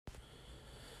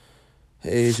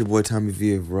Hey, it's your boy Tommy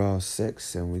V of Raw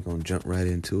Sex, and we're gonna jump right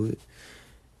into it.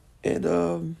 And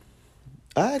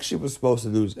I actually was supposed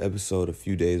to do this episode a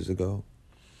few days ago,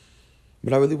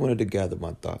 but I really wanted to gather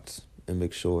my thoughts and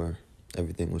make sure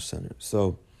everything was centered.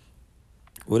 So,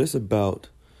 what it's about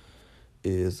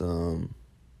is I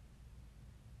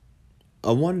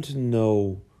wanted to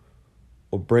know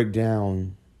or break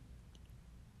down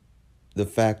the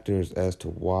factors as to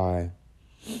why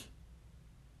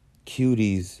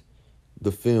Cuties,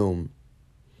 the film,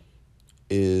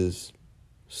 is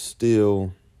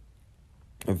still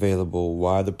available.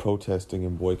 Why the protesting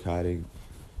and boycotting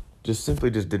just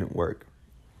didn't work.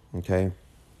 Okay?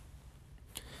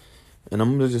 And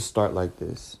I'm going to just start like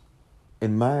this.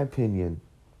 In my opinion,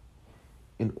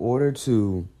 in order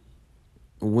to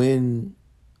win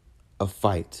a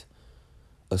fight,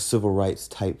 a civil rights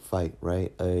type fight,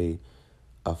 right? A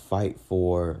fight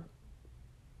for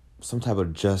some type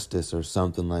of justice or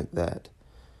something like that,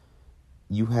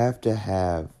 you have to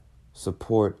have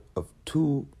support of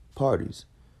two parties.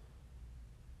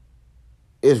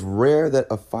 It's rare that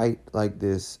a fight like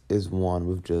this is won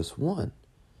with just one.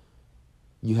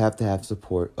 You have to have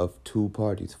support of two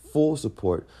parties, full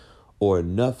support or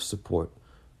enough support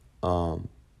of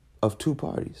two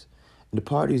parties. And the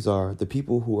parties are the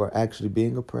people who are actually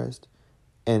being oppressed,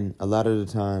 and a lot of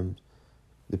the times,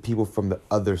 the people from the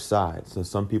other side. So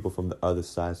some people from the other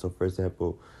side. So for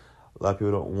example, a lot of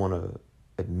people don't want to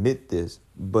admit this,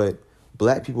 but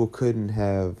black people couldn't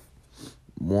have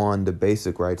won the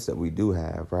basic rights that we do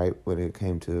have, right? When it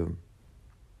came to,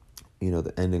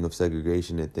 the ending of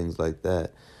segregation and things like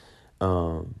that.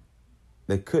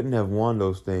 They couldn't have won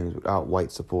those things without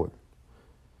white support.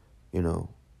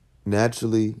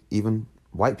 Naturally, even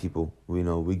white people,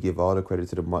 we give all the credit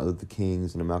to the Martin Luther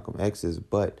Kings and the Malcolm X's,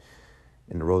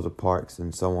 and the Rosa Parks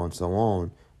and so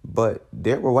on. But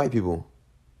there were white people.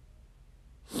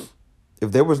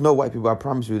 If there was no white people, I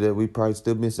promise you that we'd probably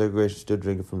still be in segregation, still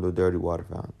drinking from the dirty water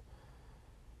fountain.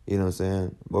 You know what I'm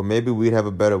saying? Or maybe we'd have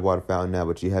a better water fountain now,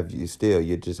 but you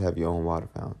just have your own water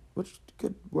fountain, which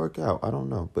could work out. I don't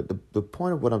know. But the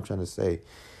point of what I'm trying to say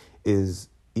is,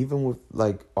 even with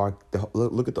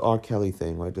look at the R. Kelly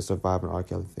thing, right? The surviving R.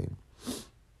 Kelly thing.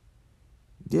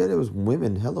 Yeah, there was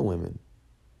women, hella women,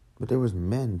 but there was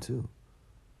men too.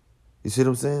 You see what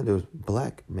I'm saying? There was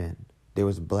black men. There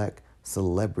was black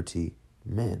celebrity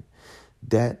men.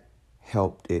 That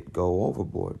helped it go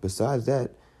overboard. Besides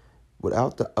that,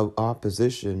 without the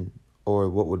opposition, or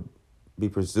what would be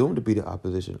presumed to be the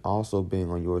opposition, also being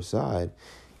on your side,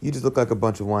 you just look like a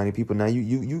bunch of whiny people. Now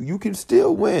you can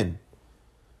still win,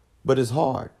 but it's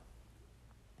hard.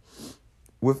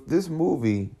 With this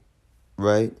movie,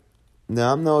 right?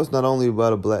 Now I know it's not only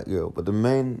about a black girl, but the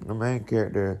main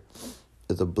character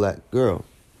is a black girl.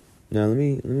 Now let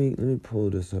me pull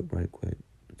this up right quick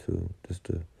too, just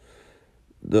to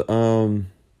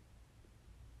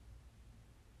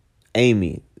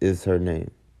Amy is her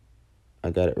name. I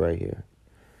got it right here.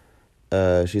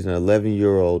 She's an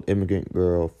 11-year-old immigrant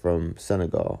girl from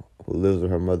Senegal who lives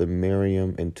with her mother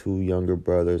Miriam and two younger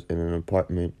brothers in an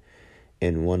apartment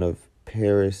in one of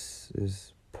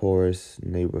Paris's poorest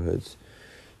neighborhoods.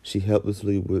 She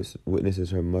helplessly witnesses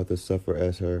her mother suffer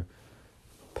as her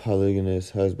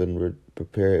polygynous husband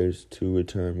prepares to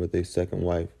return with a second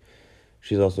wife.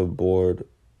 She's also bored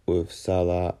with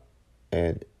Salah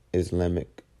and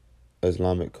Islamic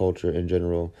culture in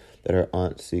general that her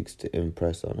aunt seeks to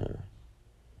impress on her.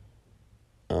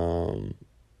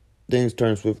 Things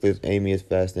turn swiftly as Amy is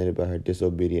fascinated by her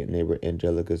disobedient neighbor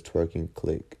Angelica's twerking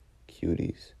clique,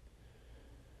 Cuties.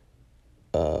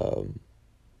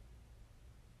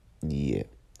 Yeah.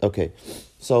 Okay.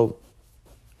 So,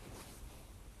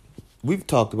 we've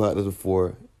talked about this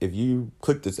before. If you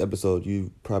click this episode,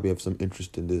 you probably have some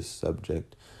interest in this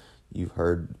subject. You've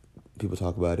heard people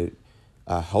talk about it.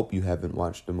 I hope you haven't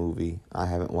watched the movie. I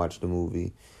haven't watched the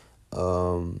movie.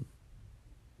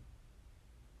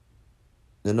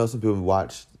 I know some people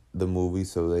watched the movie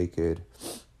so they could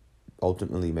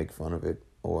ultimately make fun of it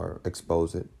or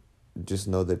expose it. Just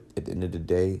know that at the end of the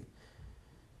day,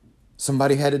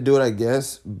 somebody had to do it, I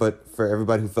guess. But for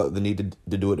everybody who felt the need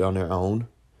to do it on their own,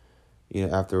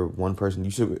 after one person,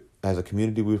 as a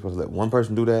community, we were supposed to let one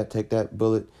person do that, take that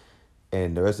bullet,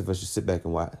 and the rest of us just sit back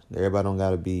and watch. Everybody don't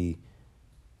gotta be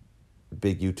a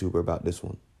big YouTuber about this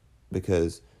one,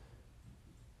 because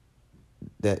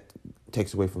that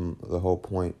takes away from the whole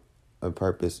point and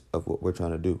purpose of what we're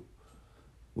trying to do,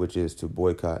 which is to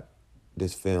boycott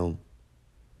this film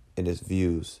and its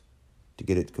views, to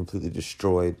get it completely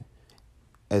destroyed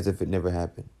as if it never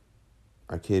happened.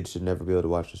 Our kids should never be able to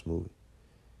watch this movie.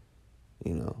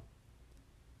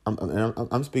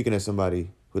 I'm speaking as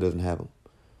somebody who doesn't have them,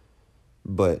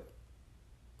 but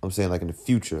I'm saying like in the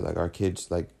future, like our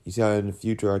kids, like you see how in the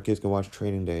future our kids can watch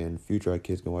Training Day, in the future our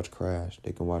kids can watch Crash,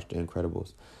 they can watch The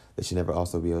Incredibles. They should never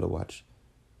also be able to watch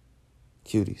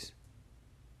Cuties.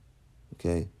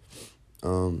 Okay,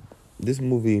 this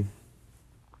movie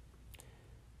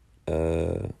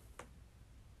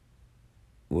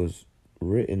was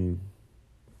written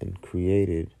and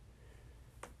created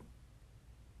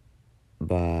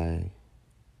by,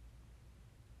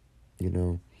 I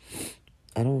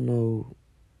don't know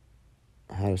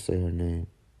how to say her name.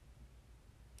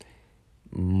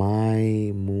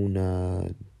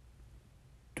 Maimouna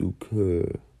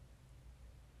Dukur.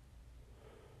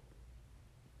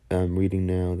 I'm reading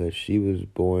now that she was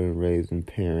born and raised in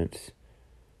Paris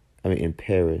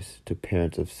to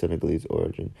parents of Senegalese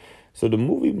origin. So the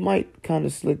movie might kind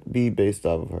of slick be based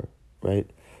off of her, right?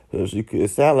 So it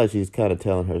sounds like she's kind of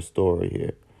telling her story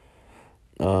here.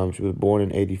 She was born in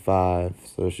 1985,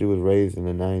 so she was raised in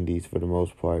the 1990s for the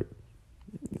most part.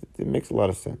 It makes a lot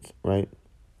of sense, right?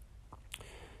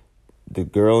 The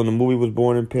girl in the movie was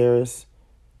born in Paris.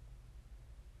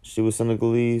 She was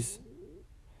Senegalese.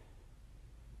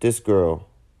 This girl,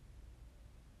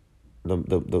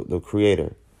 the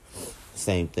creator,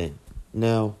 same thing.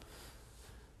 Now,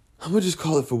 I'm going to just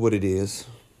call it for what it is.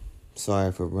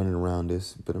 Sorry for running around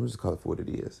this, but I'm just call it for what it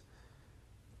is.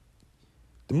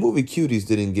 The movie Cuties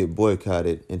didn't get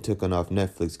boycotted and taken off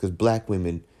Netflix because black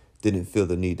women didn't feel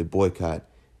the need to boycott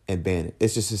and ban it.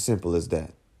 It's just as simple as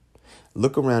that.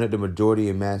 Look around at the majority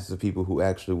and masses of people who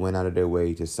actually went out of their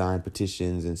way to sign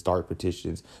petitions and start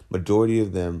petitions. Majority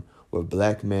of them were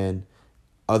black men,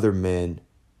 other men,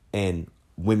 and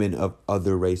women of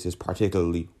other races,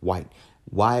 particularly white.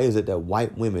 Why is it that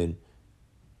white women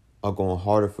are going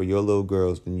harder for your little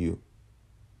girls than you?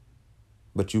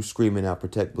 But you screaming out,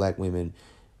 protect black women,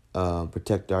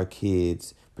 protect our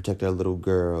kids, protect our little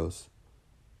girls.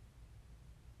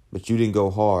 But you didn't go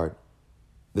hard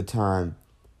the time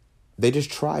they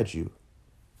just tried you.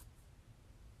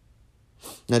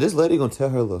 Now, this lady gonna tell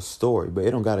her little story, but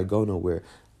it don't gotta go nowhere.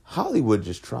 Hollywood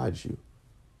just tried you.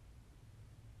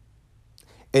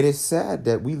 And it's sad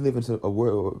that we live into a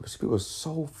world where people are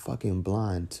so fucking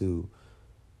blind to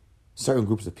certain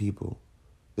groups of people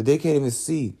that they can't even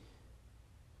see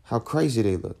how crazy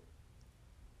they look,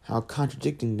 how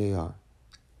contradicting they are,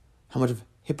 how much of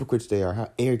hypocrites they are, how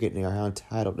arrogant they are, how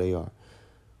entitled they are.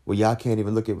 Where y'all can't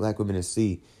even look at black women and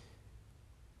see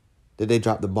that they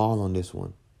dropped the ball on this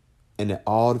one. And that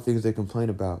all the things they complain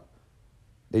about,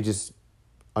 they just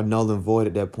are null and void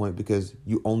at that point because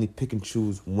you only pick and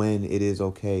choose when it is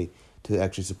okay to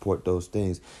actually support those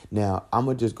things. Now, I'm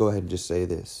going to just go ahead and just say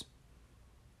this.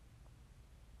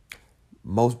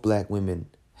 Most black women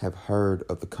have heard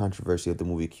of the controversy of the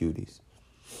movie Cuties.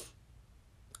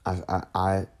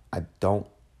 I don't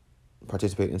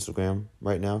participate in Instagram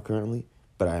right now currently,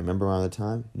 but I remember around the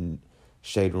time,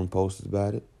 Shade Room posted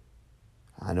about it.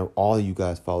 I know all of you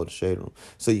guys follow the Shade Room.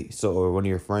 So or one of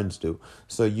your friends do.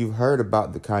 So you've heard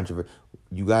about the controversy.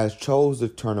 You guys chose to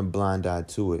turn a blind eye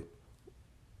to it.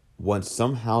 Once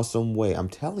somehow, some way, I'm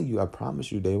telling you, I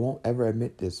promise you, they won't ever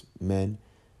admit this, men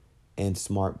and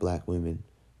smart black women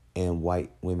and white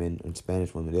women and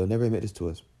Spanish women. They'll never admit this to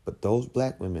us. But those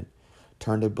black women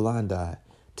turned a blind eye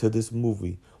to this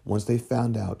movie once they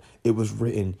found out it was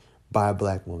written by a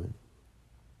black woman.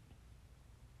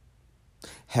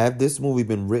 Had this movie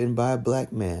been written by a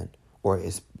black man or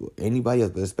anybody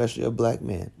else, but especially a black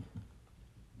man,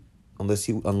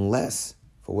 unless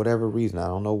for whatever reason, I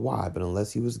don't know why, but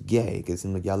unless he was gay, because it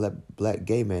seems like y'all let black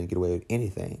gay men get away with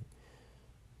anything,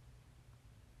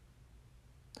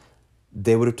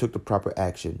 they would have took the proper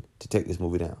action to take this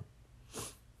movie down.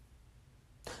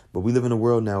 But we live in a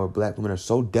world now where black women are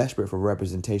so desperate for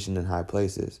representation in high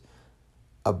places.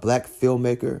 A black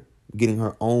filmmaker getting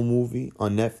her own movie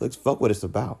on Netflix, fuck what it's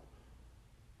about.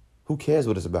 Who cares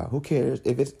what it's about? Who cares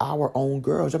if it's our own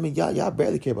girls? I mean, y'all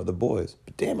barely care about the boys.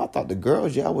 But damn, I thought the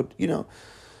girls, y'all would,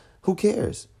 who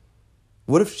cares?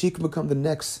 What if she could become the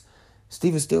next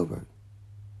Steven Spielberg?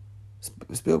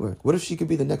 What if she could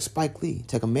be the next Spike Lee?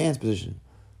 Take a man's position.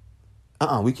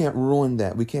 We can't ruin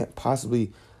that. We can't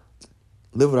possibly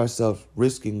live with ourselves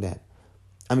risking that.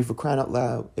 I mean, for crying out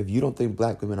loud, if you don't think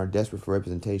black women are desperate for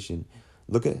representation,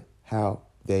 look at how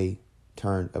they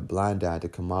turned a blind eye to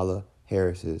Kamala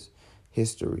Harris's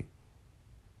history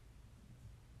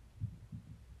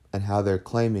and how they're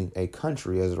claiming a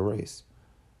country as a race.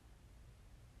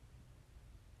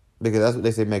 Because that's what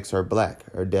they say makes her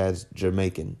black. Her dad's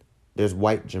Jamaican. There's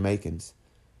white Jamaicans.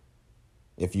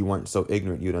 If you weren't so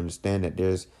ignorant, you'd understand that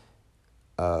there's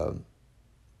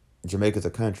Jamaica's a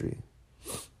country.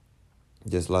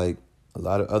 Just like a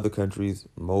lot of other countries,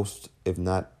 most, if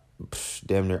not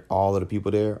damn near all of the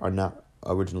people there are not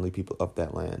originally people of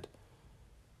that land.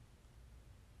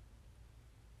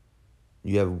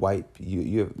 You have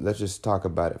you have, let's just talk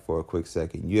about it for a quick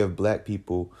second. You have black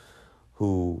people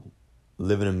who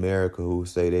live in America who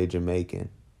say they Jamaican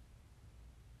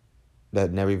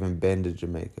that never even been to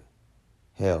Jamaica.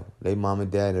 Hell, they mom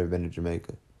and dad never been to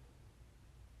Jamaica.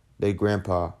 They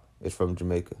grandpa is from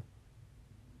Jamaica.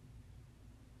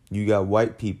 You got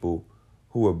white people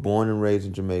who were born and raised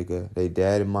in Jamaica. Their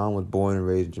dad and mom was born and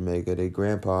raised in Jamaica. Their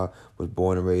grandpa was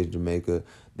born and raised in Jamaica.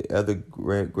 The other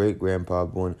great grandpa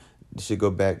born, should go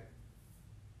back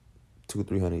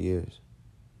 200-300 years.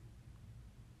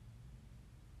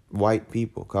 White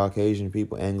people, Caucasian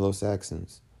people,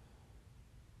 Anglo-Saxons.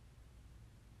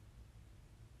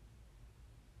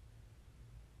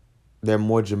 They're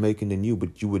more Jamaican than you,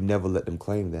 but you would never let them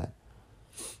claim that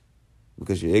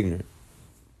because you're ignorant.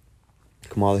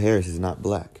 Kamala Harris is not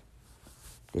black.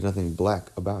 There's nothing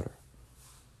black about her.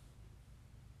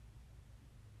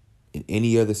 In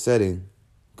any other setting,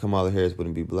 Kamala Harris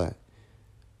wouldn't be black.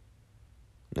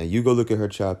 Now, you go look at her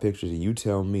child pictures and you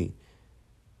tell me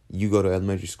you go to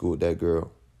elementary school with that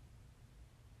girl,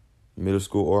 middle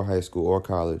school or high school or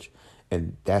college,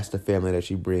 and that's the family that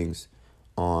she brings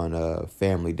on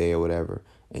family day or whatever,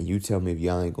 and you tell me if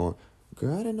y'all ain't going,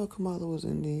 girl, I didn't know Kamala was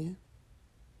Indian.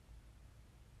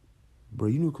 Bro,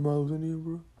 you knew Kamala was Indian,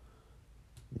 bro?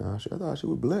 Nah, I thought she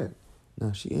was black.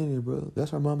 Nah, she Indian, bro.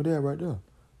 That's her mom and dad right there.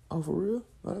 Oh, for real?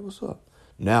 Oh, that what's up?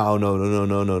 Now, no.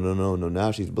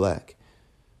 Now she's black.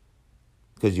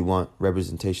 Because you want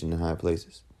representation in high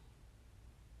places.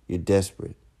 You're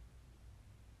desperate.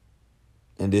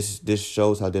 And this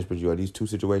shows how desperate you are. These two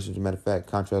situations, as a matter of fact,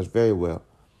 contrast very well.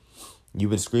 You've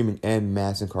been screaming en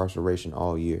mass incarceration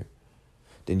all year.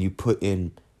 Then you put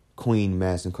in Queen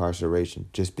mass incarceration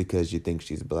just because you think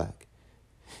she's black.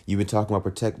 You've been talking about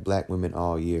protect black women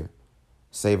all year.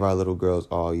 Save our little girls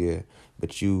all year.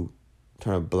 But you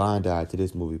turn a blind eye to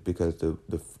this movie because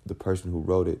the person who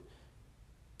wrote it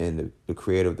and the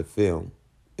creator of the film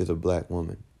is a black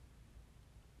woman.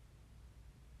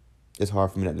 It's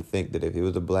hard for me not to think that if it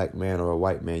was a black man or a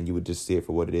white man, you would just see it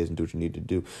for what it is and do what you need to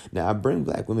do. Now, I bring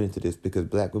black women into this because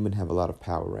black women have a lot of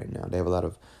power right now. They have a lot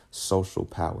of social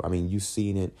power. I mean, you've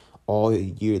seen it all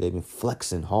year. They've been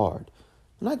flexing hard.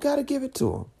 And I got to give it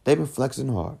to them. They've been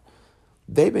flexing hard.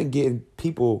 They've been getting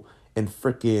people in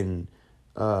freaking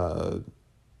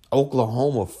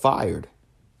Oklahoma fired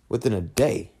within a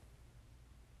day.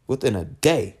 Within a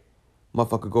day.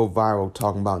 Motherfucker go viral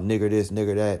talking about nigger this,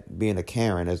 nigger that, being a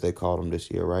Karen, as they called them this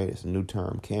year, right? It's a new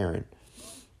term, Karen.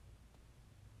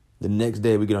 The next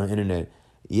day we get on the internet,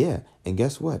 yeah, and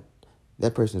guess what?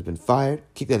 That person's been fired,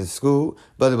 kicked out of school,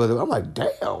 blah, blah, blah. I'm like,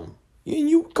 damn.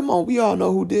 You come on, we all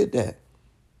know who did that.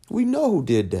 We know who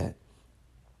did that.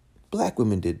 Black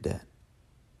women did that.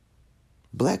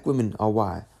 Black women are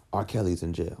why R. Kelly's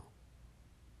in jail.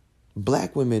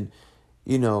 Black women,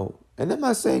 and I'm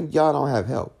not saying y'all don't have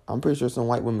help. I'm pretty sure some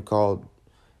white women called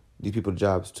these people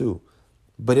jobs too.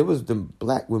 But it was the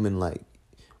black women, like,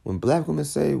 when black women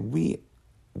say we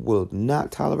will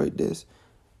not tolerate this,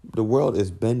 the world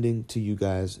is bending to you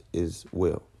guys'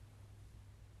 will.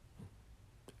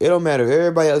 It don't matter.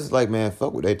 Everybody else is like, man,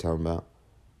 fuck what they talking about.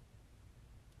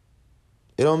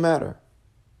 It don't matter.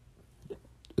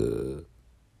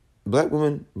 Black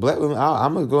women,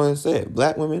 I'm going to go ahead and say it.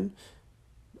 Black women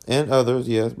and others,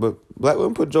 yes, but black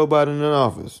women put Joe Biden in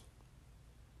office.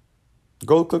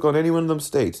 Go click on any one of them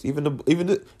states, even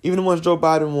the ones Joe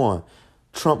Biden won.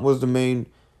 Trump was the main,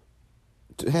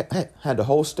 had the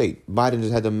whole state. Biden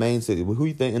just had the main city. Who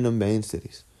you think in the main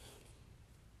cities?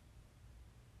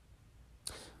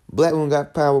 Black women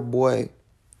got power, boy.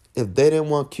 If they didn't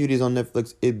want cuties on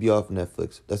Netflix, it'd be off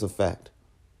Netflix. That's a fact.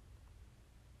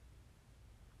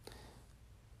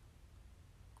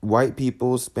 White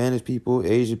people, Spanish people,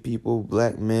 Asian people,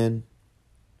 black men,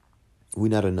 we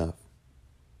not enough.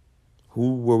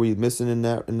 Who were we missing in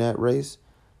that race?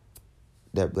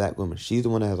 That black woman. She's the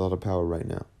one that has all the power right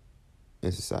now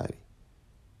in society.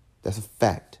 That's a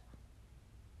fact.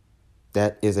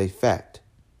 That is a fact.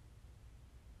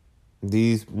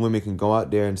 These women can go out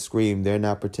there and scream they're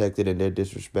not protected and they're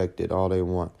disrespected all they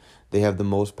want. They have the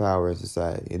most power in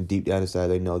society. And deep down inside,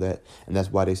 they know that. And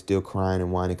that's why they still crying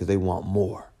and whining, because they want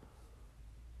more.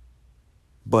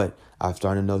 But I've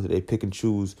started to know that they pick and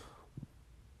choose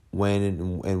when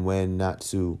and when not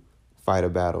to fight a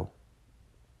battle.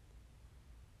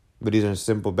 But these are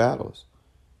simple battles.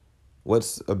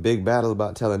 What's a big battle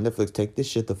about telling Netflix, take this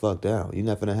shit the fuck down? You're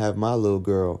not going to have my little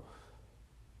girl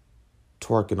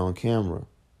twerking on camera.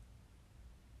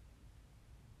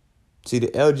 See, the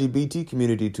LGBT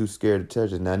community too scared to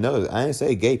touch it. Now, no, I ain't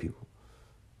say gay people.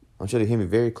 I'm sure they hear me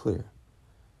very clear.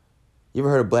 You ever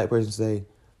heard a black person say,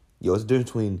 yo, what's the difference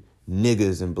between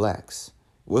niggas and blacks?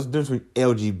 What's the difference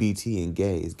between LGBT and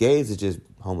gays? Gays is just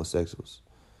homosexuals.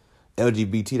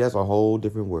 LGBT, that's a whole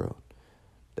different world.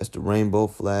 That's the rainbow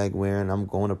flag wearing, I'm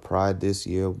going to Pride this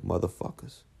year,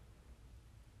 motherfuckers.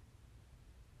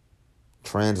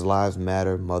 Trans lives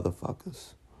matter,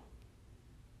 motherfuckers.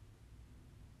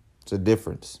 It's a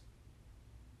difference.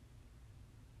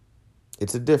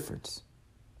 It's a difference.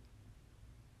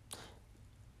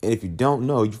 And if you don't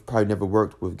know, you've probably never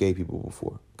worked with gay people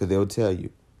before. Because they'll tell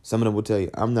you. Some of them will tell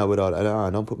you, I'm not with all that.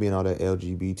 Don't put me in all that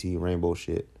LGBT rainbow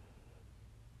shit.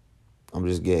 I'm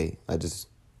just gay. I'm just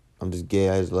gay.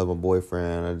 I just love my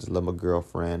boyfriend. I just love my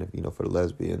girlfriend, for the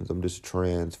lesbians. I'm just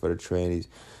trans for the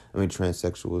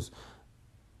transsexuals.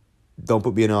 Don't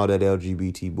put me in all that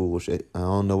LGBT bullshit. I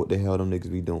don't know what the hell them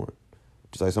niggas be doing.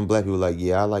 Just like some black people like,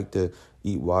 yeah, I like to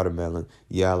eat watermelon.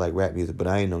 Yeah, I like rap music, but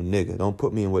I ain't no nigga. Don't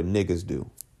put me in what niggas do.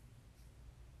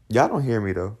 Y'all don't hear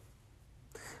me, though.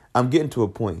 I'm getting to a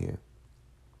point here.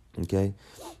 Okay?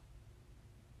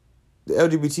 The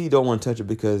LGBT don't want to touch it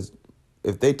because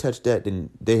if they touch that, then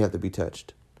they have to be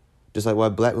touched. Just like why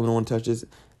black women don't want to touch this,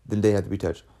 then they have to be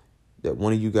touched. That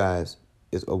one of you guys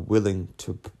is willing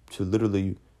to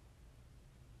literally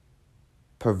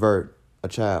pervert a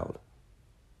child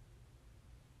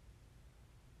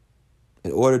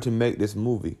in order to make this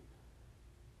movie.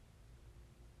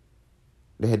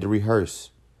 They had to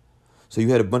rehearse. So you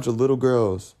had a bunch of little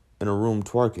girls in a room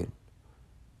twerking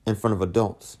in front of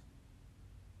adults.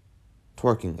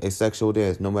 Twerking, a sexual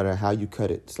dance, no matter how you cut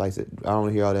it, slice it. I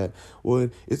don't hear all that. Well,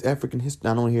 it's African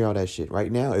history. I don't hear all that shit.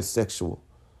 Right now, it's sexual.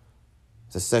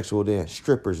 It's a sexual dance.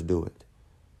 Strippers do it.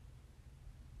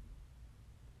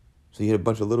 So you had a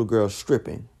bunch of little girls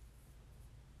stripping.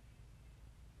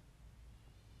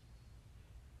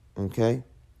 Okay?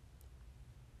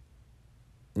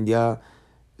 Yeah.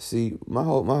 See, my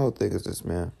whole thing is this,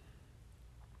 man.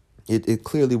 It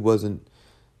clearly wasn't.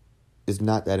 It's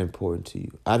not that important to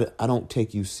you. I don't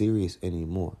take you serious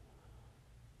anymore.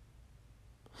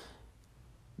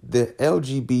 The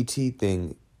LGBT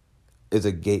thing is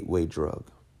a gateway drug.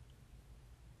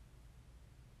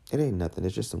 It ain't nothing.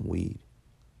 It's just some weed.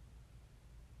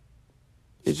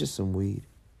 It's just some weed.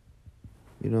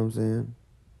 You know what I'm saying?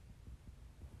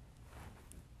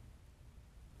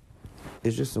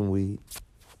 It's just some weed.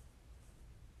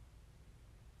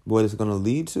 What it's going to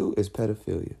lead to is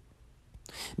pedophilia.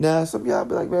 Now, some of y'all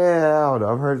be like, man, I don't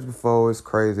know. I've heard this before. It's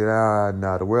crazy.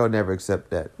 Nah, the world never accept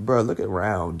that. Bro, look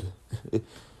around. The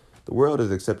world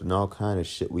is accepting all kind of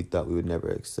shit we thought we would never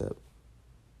accept.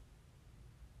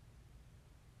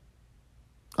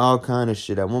 All kind of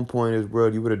shit. At one point in this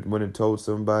world, you would have went and told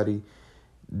somebody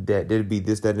that there'd be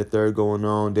this, that, and the third going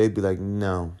on. They'd be like,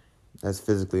 no, that's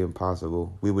physically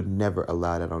impossible. We would never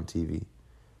allow that on TV.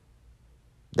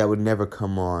 That would never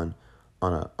come on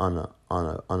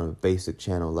a basic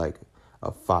channel like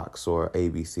a Fox or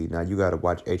ABC. Now you gotta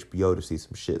watch HBO to see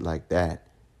some shit like that.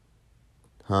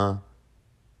 Huh?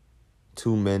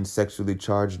 Two men sexually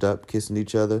charged up kissing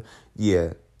each other.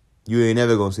 Yeah. You ain't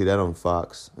never gonna see that on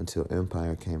Fox until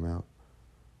Empire came out.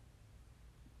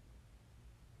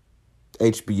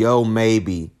 HBO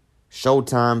maybe.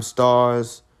 Showtime,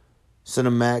 Starz,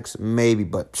 Cinemax maybe,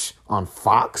 but on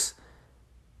Fox?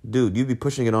 Dude, you be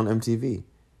pushing it on MTV.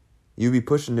 You be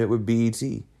pushing it with BET,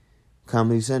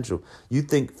 Comedy Central. You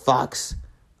think Fox,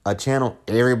 a channel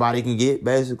everybody can get,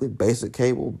 basically, basic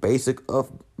cable,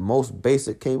 most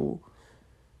basic cable,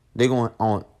 they going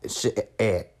on shit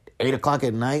at 8 o'clock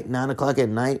at night, 9 o'clock at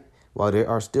night, while there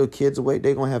are still kids awake,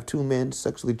 they going to have two men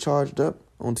sexually charged up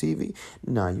on TV?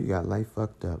 Nah, you got life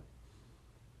fucked up.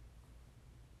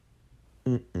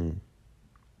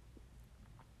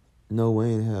 No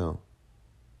way in hell.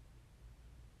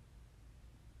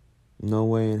 No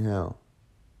way in hell.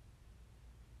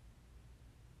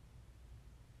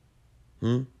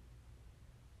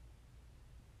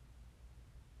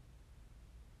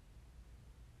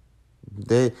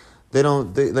 They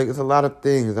don't, like, it's a lot of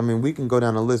things. I mean, we can go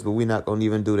down a list, but we're not going to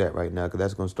even do that right now because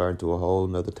that's going to start into a whole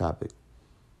nother topic.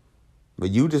 But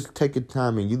you just take your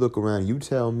time and you look around. You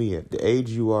tell me at the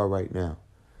age you are right now,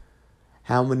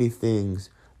 how many things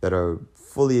that are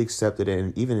fully accepted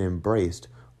and even embraced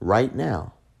right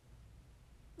now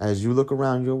as you look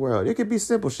around your world. It could be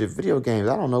simple shit, video games,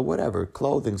 I don't know, whatever,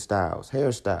 clothing styles,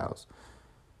 hairstyles.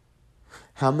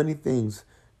 How many things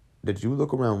that you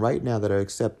look around right now that are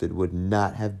accepted would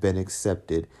not have been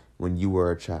accepted when you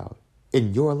were a child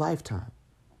in your lifetime?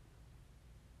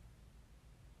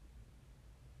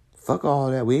 Fuck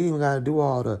all that. We ain't even got to do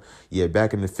all the, yeah,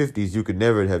 back in the 50s, you could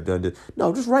never have done this.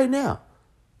 No, just right now.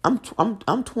 I'm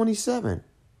 27.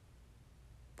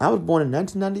 I was born in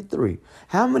 1993.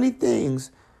 How many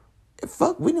things,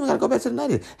 fuck, we don't got to go back to the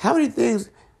 90s. How many things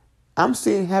I'm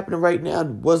seeing happening right now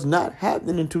was not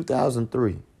happening in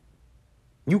 2003?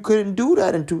 You couldn't do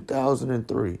that in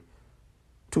 2003,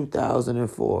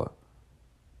 2004.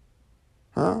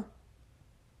 Huh?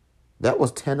 That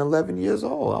was 10, 11 years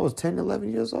old. I was 10,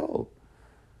 11 years old.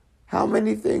 How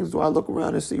many things do I look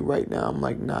around and see right now? I'm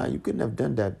like, nah, you couldn't have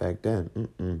done that back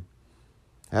then.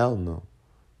 Hell no.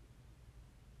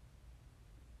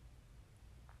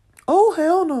 Oh,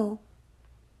 hell no.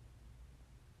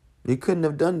 You couldn't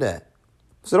have done that.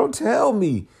 So don't tell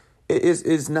me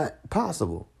it's not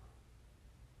possible.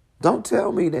 Don't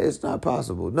tell me that it's not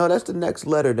possible. No, that's the next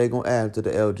letter they're going to add to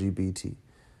the LGBT.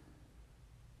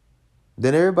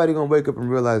 Then everybody going to wake up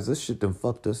and realize this shit done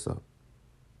fucked us up.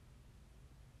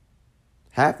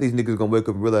 Half these niggas going to wake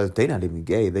up and realize they not even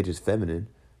gay. They just feminine.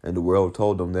 And the world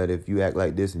told them that if you act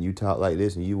like this and you talk like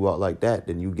this and you walk like that,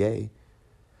 then you gay.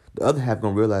 The other half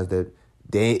going to realize that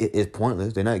it's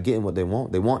pointless. They're not getting what they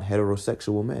want. They want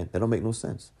heterosexual men. That don't make no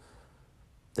sense.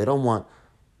 They don't want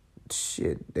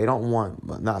shit. They don't want,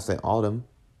 but not saying all of them.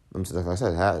 Like I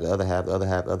said, the other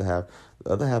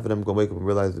half of them gonna wake up and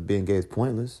realize that being gay is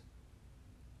pointless.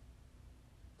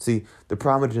 See, the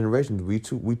prominent generation, we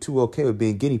too okay with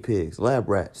being guinea pigs, lab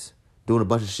rats, doing a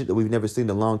bunch of shit that we've never seen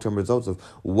the long-term results of.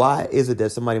 Why is it that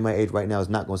somebody my age right now is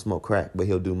not gonna smoke crack, but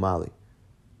he'll do Molly?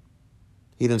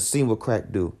 He done seen what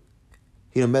crack do.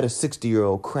 He done met a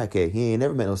 60-year-old crackhead. He ain't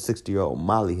never met no 60-year-old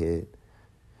Molly head.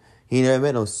 He ain't never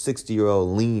met no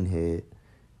 60-year-old lean head.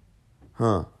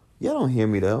 Huh. Y'all don't hear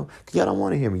me, though. Because y'all don't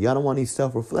want to hear me. Y'all don't want any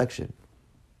self-reflection.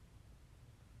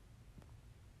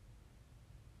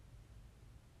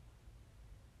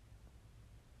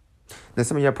 Now,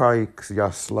 some of y'all probably, because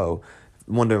y'all slow,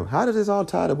 wonder, how does this all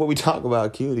tie to what we talk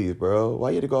about cuties, bro? Why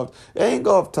you had to go off? It ain't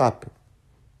go off topic.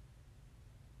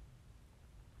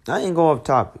 I ain't go off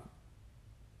topic.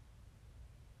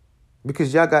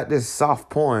 Because y'all got this soft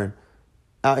porn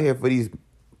out here for these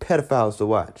pedophiles to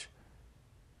watch.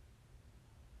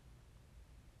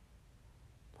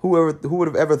 Who would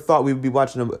have ever thought we would be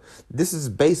watching them? This is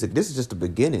basic. This is just the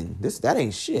beginning. That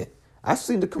ain't shit. I've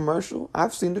seen the commercial.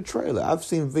 I've seen the trailer. I've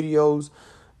seen videos,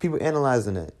 people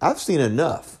analyzing it. I've seen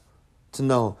enough to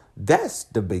know that's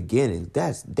the beginning.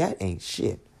 That ain't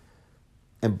shit.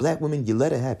 And black women, you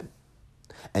let it happen.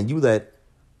 And you let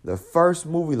the first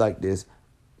movie like this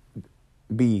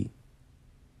be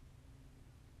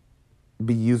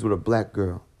used with a black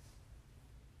girl.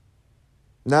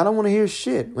 Now, I don't want to hear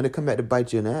shit when it come back to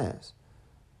bite you in the ass.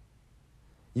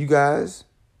 You guys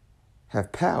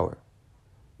have power.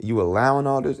 You allowing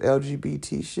all this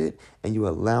LGBT shit and you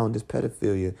allowing this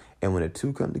pedophilia. And when the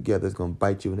two come together, it's going to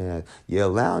bite you in the ass. You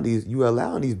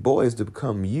allowing these boys to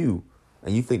become you.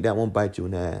 And you think that won't bite you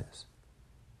in the ass.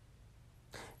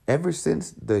 Ever since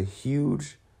the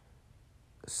huge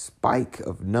spike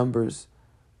of numbers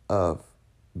of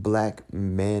black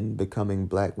men becoming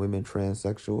black women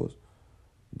transsexuals,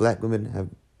 black women have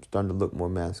started to look more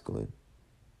masculine.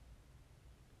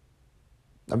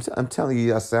 I'm telling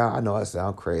you, I know I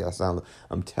sound crazy.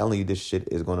 I'm telling you, this shit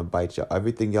is going to bite y'all.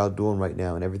 Everything y'all doing right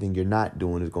now and everything you're not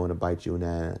doing is going to bite you in the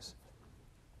ass.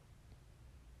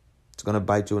 It's going to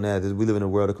bite you in the ass. We live in a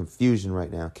world of confusion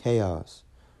right now, chaos.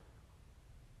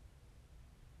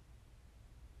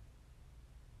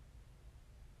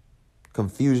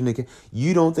 Confusion.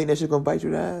 You don't think that shit going to bite you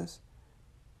in the ass?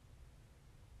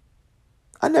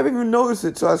 I never even noticed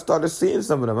it till I started seeing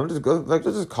some of them. I'm just let's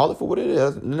just call it for what it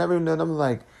is. Never even. I'm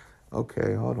like,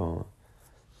 okay, hold on.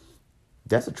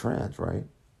 That's a trans, right?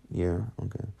 Yeah,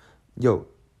 okay. Yo,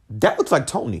 that looks like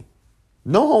Tony.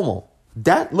 No homo.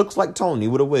 That looks like Tony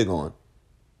with a wig on.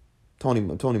 Tony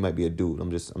might be a dude.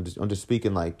 I'm just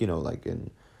speaking like, like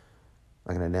an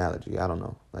analogy. I don't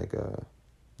know, like a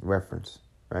reference,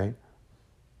 right?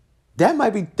 That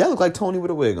look like Tony with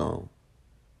a wig on.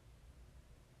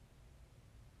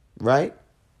 Right?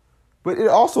 But it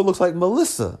also looks like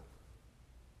Melissa.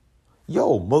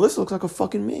 Yo, Melissa looks like a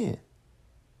fucking man.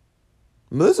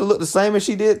 Melissa looked the same as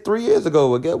she did 3 years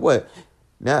ago. But get what?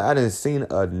 Now I done seen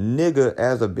a nigga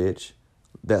as a bitch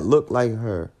that looked like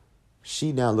her.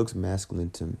 She now looks masculine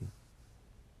to me.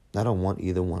 I don't want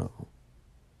either one of them.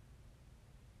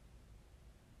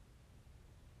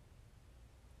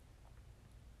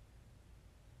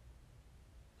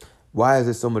 Why is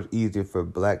it so much easier for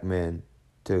black men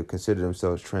to consider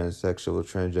themselves transsexual or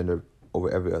transgender over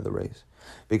every other race?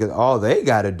 Because all they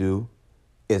got to do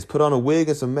is put on a wig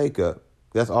and some makeup.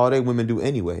 That's all they women do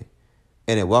anyway.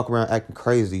 and then walk around acting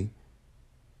crazy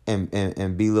and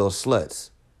be little sluts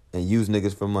and use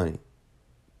niggas for money.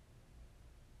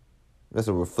 That's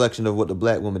a reflection of what the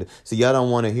black woman did. See, y'all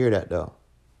don't want to hear that, though.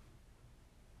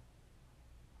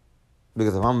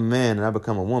 Because if I'm a man and I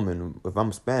become a woman, if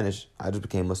I'm Spanish, I just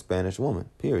became a Spanish woman,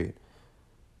 period.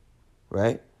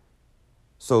 Right?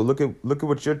 So look at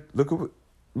what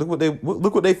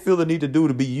they feel the need to do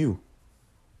to be you.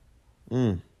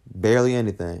 Barely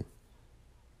anything.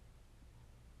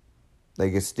 They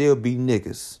can still be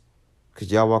niggas. Cause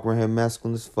y'all walk around here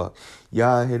masculine as fuck.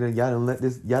 Y'all done let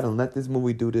this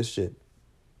movie do this shit.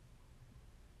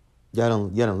 Y'all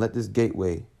done let this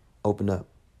gateway open up.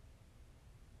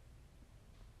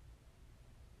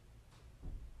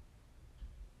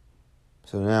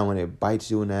 So now when it bites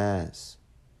you in the ass,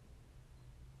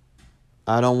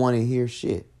 I don't want to hear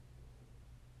shit.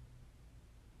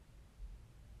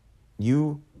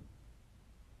 You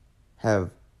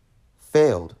have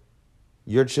failed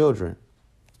your children.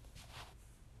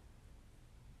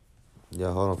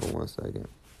 Yeah, hold on for 1 second.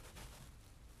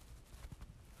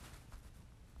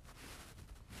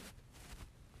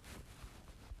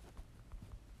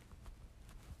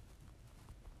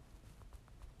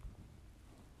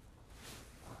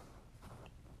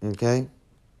 Okay?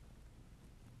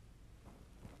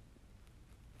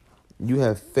 You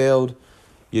have failed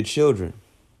your children.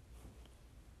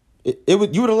 You were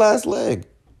the last leg.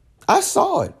 I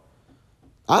saw it.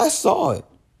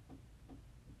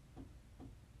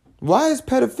 Why is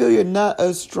pedophilia not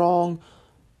a strong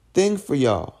thing for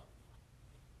y'all?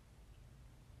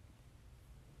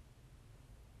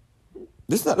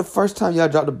 This is not the first time y'all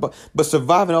dropped the ball. But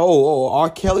surviving, R.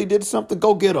 Kelly did something,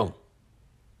 go get him.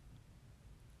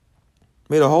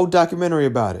 Made a whole documentary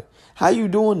about it. How you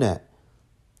doing that?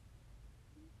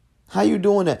 How we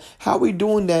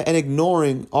doing that and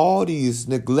ignoring all these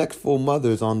neglectful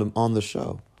mothers on the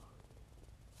show?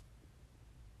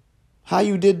 How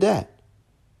you did that?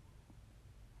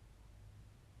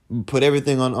 Put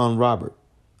everything on Robert.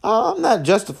 I'm not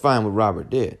justifying what Robert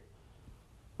did.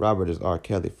 Robert is R.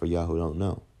 Kelly for y'all who don't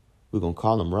know. We're going to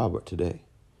call him Robert today.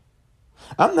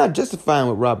 I'm not justifying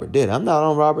what Robert did. I'm not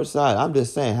on Robert's side. I'm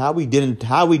just saying how we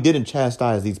didn't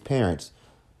chastise these parents.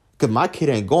 Because my kid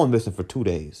ain't going missing for 2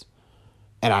 days.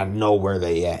 And I know where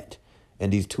they at.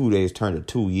 And these 2 days turned to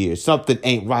 2 years. Something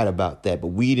ain't right about that. But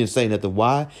we didn't say nothing.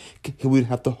 Why? We'd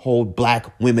have to hold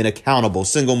black women accountable.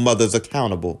 Single mothers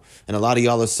accountable. And a lot of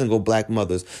y'all are single black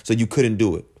mothers. So you couldn't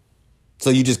do it.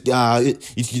 So you just,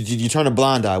 you turn a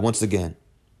blind eye once again.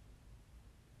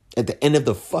 At the end of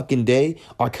the fucking day,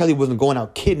 R. Kelly wasn't going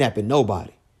out kidnapping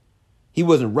nobody. He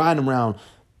wasn't riding around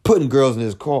putting girls in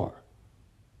his car.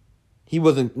 He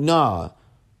wasn't,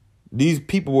 These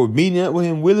people were meeting up with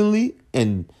him willingly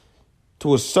and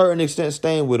to a certain extent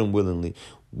staying with him willingly.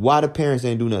 Why the parents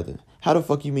ain't do nothing? How the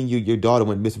fuck you mean your daughter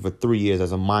went missing for 3 years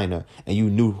as a minor and you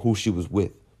knew who she was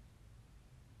with?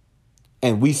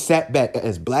 And we sat back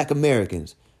as black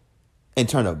Americans and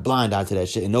turned a blind eye to that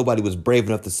shit. And nobody was brave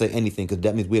enough to say anything because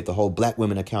that means we have to hold black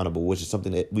women accountable, which is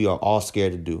something that we are all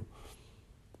scared to do.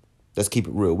 Let's keep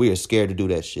it real. We are scared to do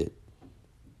that shit.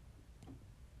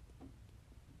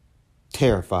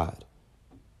 Terrified.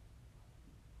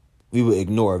 We would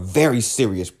ignore a very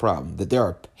serious problem that there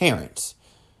are parents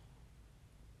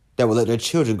that would let their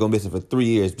children go missing for 3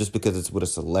 years just because it's with a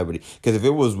celebrity. Because if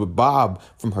it was with Bob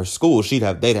from her school,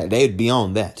 they'd be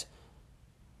on that.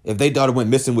 If their daughter went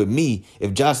missing with me,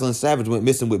 if Jocelyn Savage went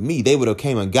missing with me, they would have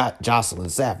came and got Jocelyn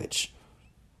Savage.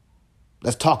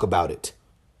 Let's talk about it.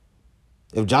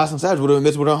 If Jocelyn Savage would have been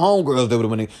missing with her homegirls, they would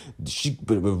have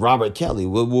been with Robert Kelly.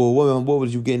 What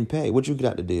was you getting paid? What you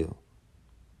got the deal?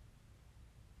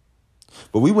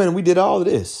 But we went and we did all of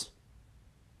this.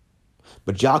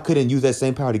 But y'all couldn't use that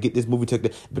same power to get this movie took.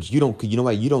 But you don't. You know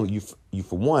what? You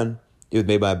for one, it was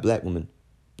made by a black woman.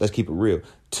 Let's keep it real.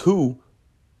 Two.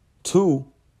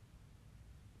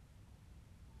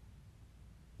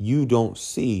 You don't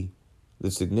see the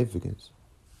significance.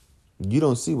 You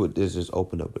don't see what this just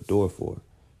opened up a door for.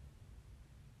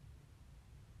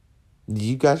 Do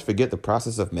you guys forget the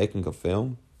process of making a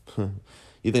film? You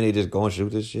think they just go and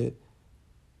shoot this shit?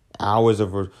 Hours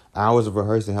of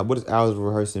rehearsing. What does hours of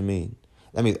rehearsing mean?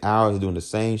 That means hours of doing the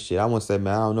same shit. I want to say,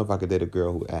 man, I don't know if I could date a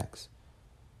girl who acts.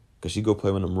 Because she go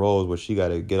play one of them roles where she got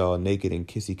to get all naked and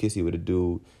kissy with a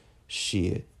dude.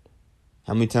 Shit.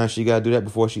 How many times she got to do that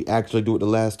before she actually do it the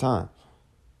last time?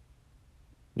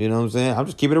 You know what I'm saying? I'm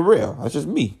just keeping it real. That's just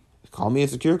me. Call me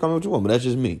insecure, call me what you want, but that's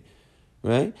just me.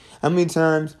 Right? How many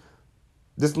times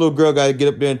this little girl got to get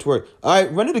up there and twerk? All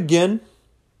right, run it again.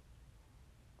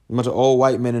 A bunch of old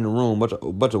white men in the room. A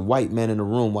bunch of white men in the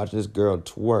room watching this girl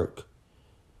twerk.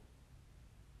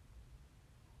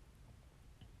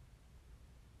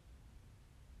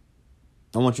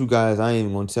 I want you guys, I ain't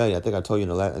even going to tell you. I think I told you in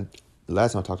the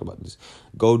last time I talked about this.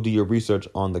 Go do your research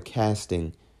on the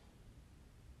casting.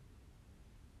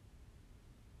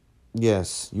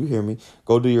 Yes, you hear me.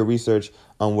 Go do your research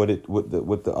on what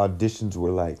the auditions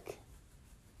were like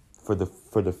for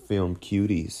the film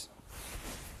Cuties.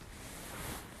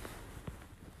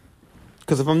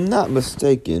 Because if I'm not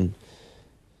mistaken,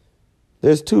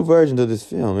 there's two versions of this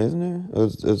film, isn't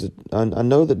there? I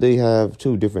know that they have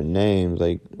two different names.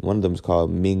 Like, one of them is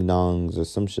called Ming Nongs or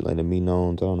some shit like the Ming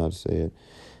Nongs. I don't know how to say it.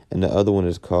 And the other one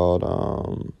is called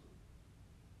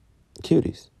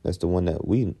Cuties. That's the one that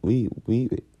we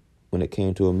when it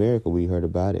came to America, we heard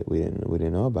about it. We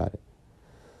didn't know about it.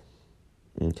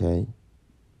 Okay.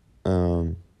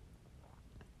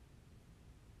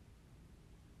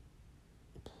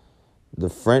 The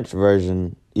French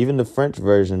version, even the French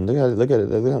version, look at it,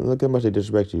 look how much they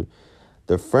disrespect you.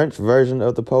 The French version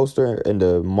of the poster and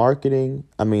the marketing,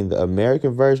 the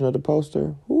American version of the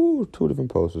poster, two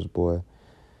different posters, boy.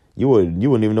 You wouldn't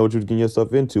even know what you were getting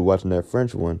yourself into watching that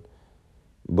French one.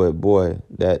 But boy,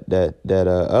 that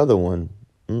other one,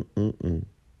 you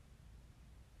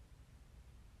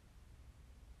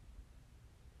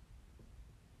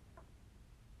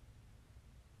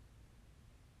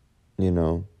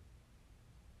know.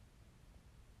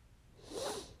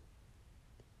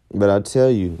 But I tell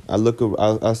you, I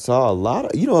saw a lot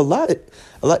of,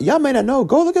 a lot. Y'all may not know.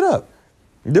 Go look it up.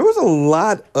 There was a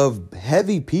lot of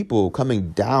heavy people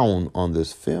coming down on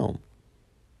this film.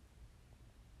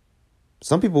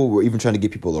 Some people were even trying to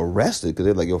get people arrested because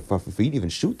they're like, yo, for you to even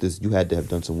shoot this, you had to have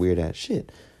done some weird ass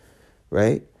shit,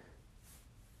 right?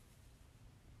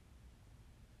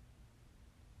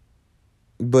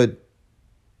 But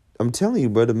I'm telling you,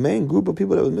 bro, the main group of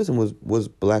people that was missing was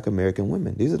Black American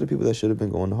women. These are the people that should have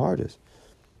been going the hardest.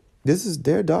 This is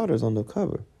their daughters on the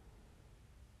cover.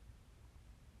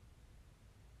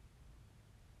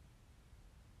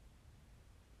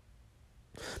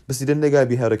 But see, then they gotta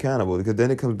be held accountable, because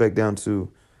then it comes back down to,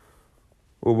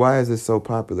 well, why is this so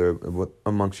popular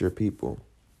amongst your people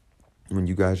when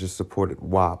you guys just supported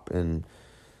WAP and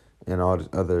all this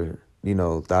other,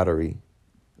 thottery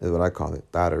is what I call it,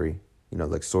 thottery,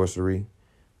 like sorcery,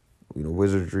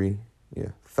 wizardry, yeah,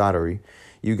 thottery.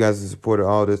 You guys have supported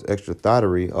all this extra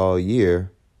thottery all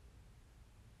year.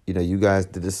 You guys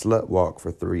did the slut walk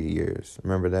for 3 years.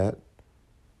 Remember that?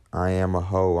 I am a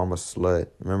hoe, I'm a slut.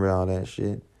 Remember all that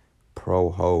shit?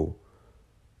 Pro hoe.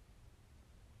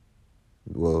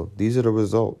 Well, these are the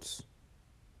results.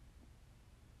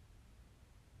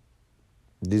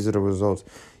 These are the results.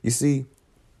 You see,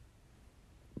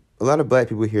 a lot of Black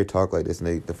people here talk like this,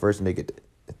 and the first thing they get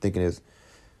thinking is,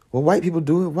 well, white people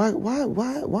do it. Why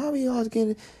are we always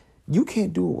getting it? You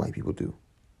can't do what white people do.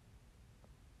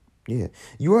 Yeah.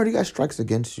 You already got strikes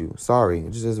against you. Sorry.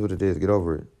 It just is what it is. Get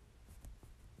over it.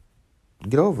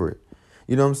 Get over it.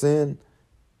 You know what I'm saying?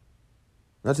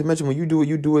 Not to mention, when you do it.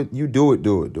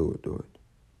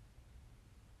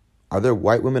 Are there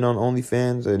white women on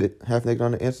OnlyFans that half naked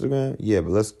on the Instagram? Yeah,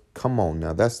 but come on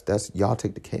now. That's y'all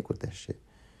take the cake with that shit.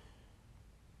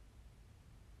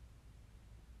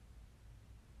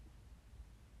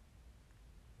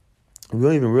 We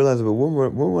don't even realize it, but we're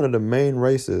one of the main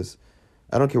races.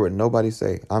 I don't care what nobody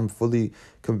say. I'm fully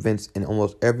convinced in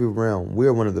almost every realm,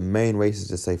 we're one of the main races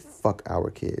that say fuck our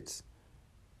kids.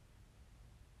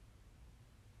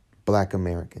 Black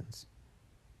Americans.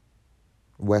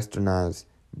 Westernized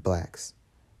blacks.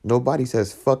 Nobody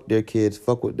says fuck their kids,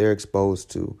 fuck what they're exposed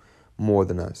to more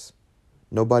than us.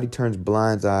 Nobody turns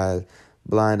blind eyes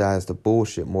to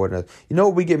bullshit more than us. You know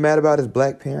what we get mad about as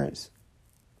Black parents?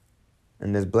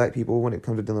 And as Black people, when it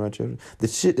comes to dealing with our children, the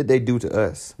shit that they do to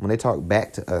us, when they talk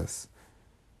back to us.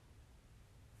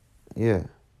 Yeah.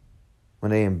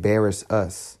 When they embarrass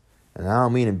us. And I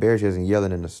don't mean embarrass you as in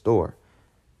yelling in the store.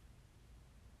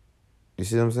 You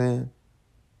see what I'm saying?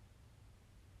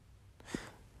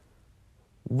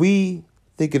 We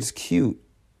think it's cute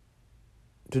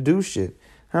to do shit.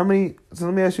 So let me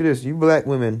ask you this. You Black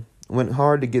women went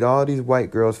hard to get all these white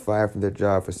girls fired from their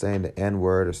job for saying the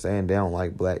N-word or saying they don't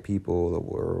like Black people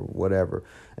or whatever.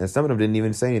 And some of them didn't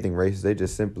even say anything racist. They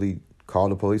just simply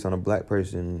called the police on a Black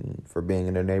person for being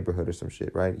in their neighborhood or some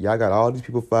shit, right? Y'all got all these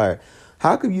people fired.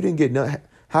 How come you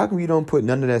don't put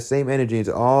none of that same energy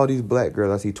into all these Black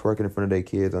girls I see twerking in front of their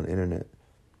kids on the internet?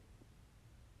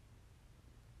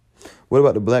 What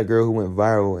about the Black girl who went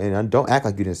viral? And don't act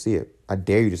like you didn't see it. I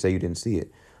dare you to say you didn't see it.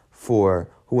 Who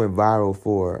went viral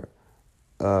for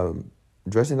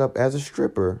dressing up as a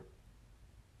stripper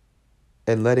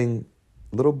and letting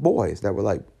little boys that were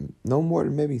like no more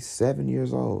than maybe 7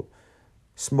 years old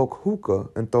smoke hookah,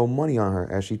 and throw money on her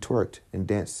as she twerked and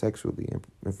danced sexually and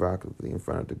provocatively in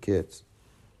front of the kids.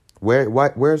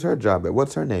 Where's her job at?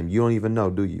 What's her name? You don't even know,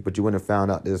 do you? But you wouldn't have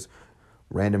found out this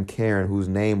random Karen whose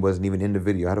name wasn't even in the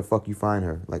video. How the fuck you find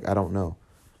her? Like, I don't know.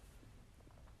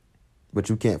 But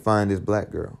you can't find this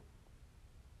black girl.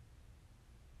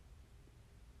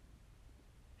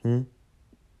 How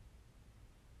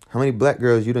many black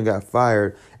girls you done got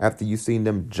fired after you seen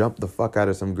them jump the fuck out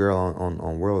of some girl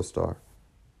on World Star?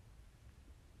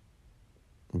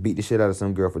 Beat the shit out of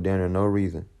some girl for damn near no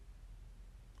reason.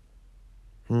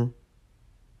 I'm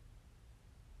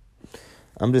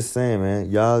just saying, man.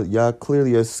 Y'all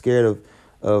clearly are scared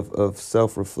of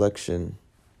self-reflection,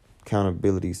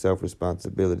 accountability,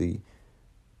 self-responsibility.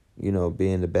 You know,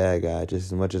 being the bad guy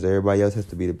just as much as everybody else has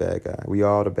to be the bad guy. We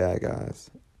all the bad guys.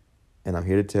 And I'm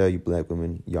here to tell you, black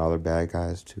women, y'all are bad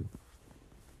guys too.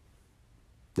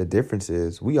 The difference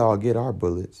is we all get our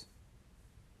bullets.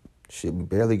 Shit, we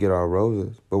barely get our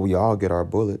roses, but we all get our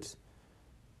bullets.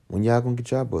 When y'all gonna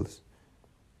get your bullets?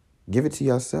 Give it to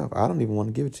yourself. I don't even want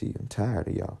to give it to you. I'm tired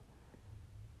of y'all.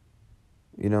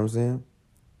 You know what I'm saying?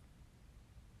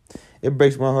 It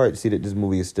breaks my heart to see that this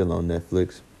movie is still on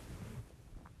Netflix.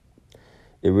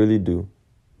 It really do.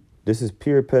 This is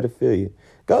pure pedophilia.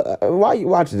 Go. Why are you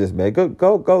watching this, man?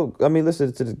 Go. I mean,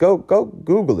 listen to this. Go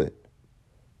Google it.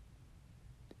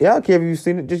 Yeah, I don't care if you've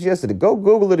seen it just yesterday. Go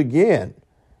Google it again.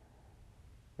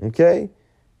 Okay?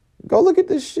 Go look at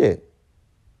this shit.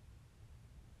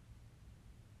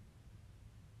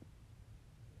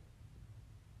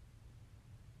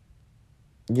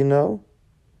 You know?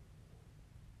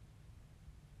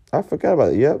 I forgot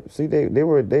about it. Yep. See, they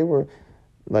were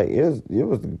like, it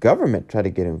was the government trying to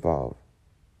get involved.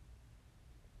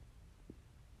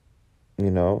 You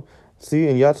know? See,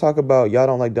 and y'all talk about y'all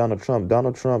don't like Donald Trump.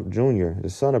 Donald Trump Jr., the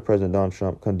son of President Donald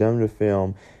Trump, condemned the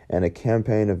film and a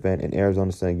campaign event in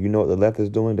Arizona saying, you know what the left is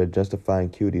doing? They're justifying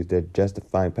cuties. They're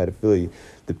justifying pedophilia.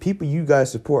 The people you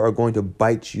guys support are going to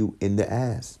bite you in the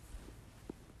ass.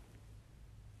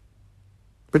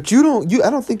 But I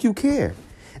don't think you care.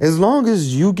 As long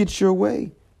as you get your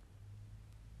way,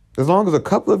 as long as a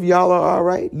couple of y'all are all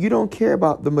right, you don't care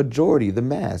about the majority, the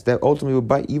mass, that ultimately will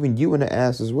bite even you in the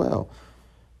ass as well.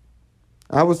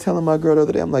 I was telling my girl the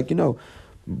other day, I'm like, you know,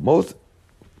 most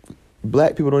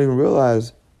black people don't even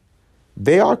realize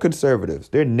they are conservatives.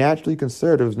 They're naturally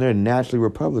conservatives and they're naturally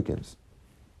Republicans.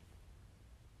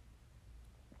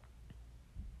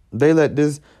 They let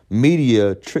this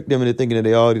media trick them into thinking that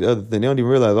they all these other things. They don't even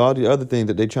realize all the other things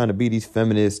that they're trying to be, these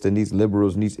feminists and these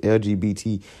liberals and these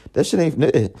LGBT. That shit ain't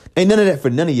none of that for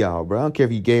none of y'all, bro. I don't care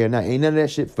if you gay or not. Ain't none of that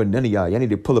shit for none of y'all. Y'all need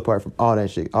to pull apart from all that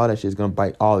shit. All that shit is going to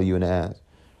bite all of you in the ass.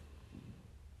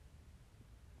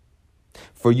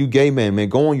 For you gay men, man,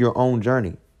 go on your own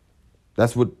journey.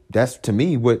 That's to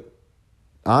me what,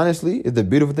 honestly, is the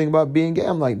beautiful thing about being gay.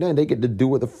 I'm like, man, they get to do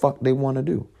what the fuck they want to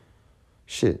do.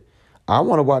 Shit. I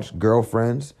want to watch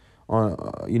Girlfriends on,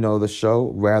 the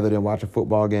show rather than watch a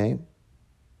football game.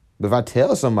 But if I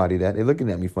tell somebody that, they're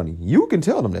looking at me funny. You can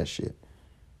tell them that shit.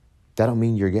 That don't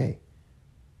mean you're gay.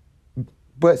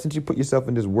 But since you put yourself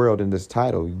in this world, in this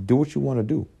title, do what you want to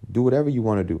do. Do whatever you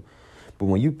want to do. But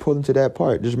when you pull into that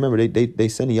part, just remember, they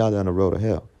sending y'all down the road of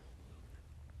hell.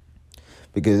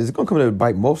 Because it's going to come to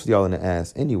bite most of y'all in the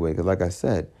ass anyway. Because like I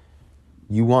said,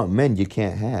 you want men you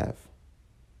can't have.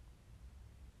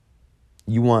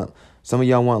 Some of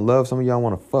y'all want love, some of y'all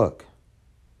want to fuck.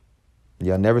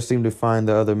 Y'all never seem to find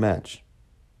the other match.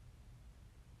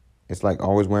 It's like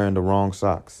always wearing the wrong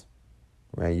socks.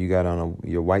 Right? You got on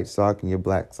your white sock and your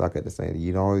black sock at the same time.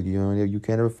 You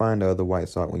can't ever find the other white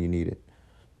sock when you need it.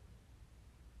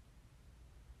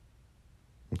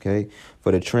 Okay?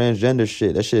 For the transgender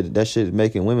shit, that shit is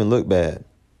making women look bad.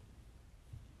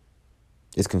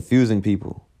 It's confusing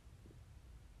people.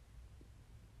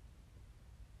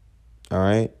 All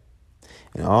right?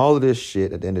 And all of this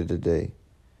shit at the end of the day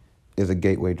is a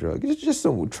gateway drug. It's just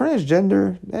some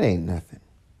transgender, that ain't nothing.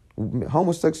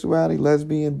 Homosexuality,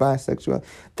 lesbian, bisexuality,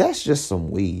 that's just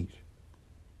some weed.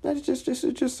 That's just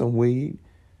some weed.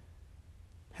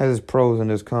 Has its pros and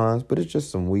its cons, but it's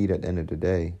just some weed at the end of the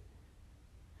day.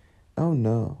 Oh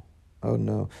no.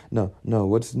 No.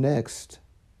 What's next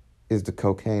is the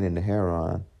cocaine and the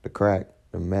heroin, the crack,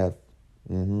 the meth,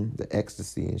 the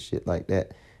ecstasy and shit like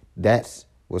that. That's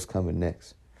what's coming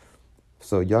next.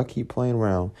 So y'all keep playing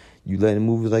around. You letting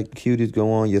movies like Cuties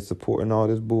go on. You're supporting all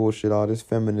this bullshit, all this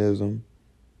feminism.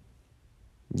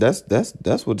 That's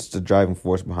what's the driving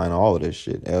force behind all of this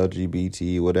shit.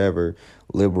 LGBT, whatever,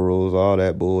 liberals, all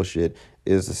that bullshit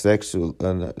is the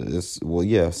sexualism.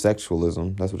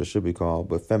 That's what it should be called,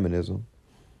 but feminism.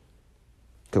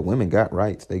 Because women got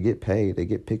rights. They get paid. They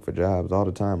get picked for jobs all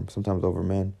the time, sometimes over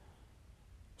men.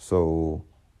 So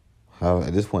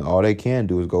at this point, all they can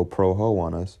do is go pro-ho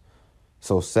on us.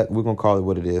 So we're going to call it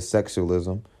what it is,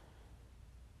 sexualism.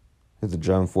 It's the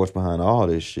driving force behind all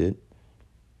this shit.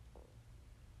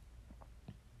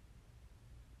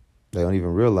 They don't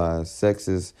even realize sex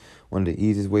is one of the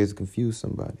easiest ways to confuse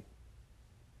somebody.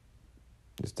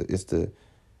 It's the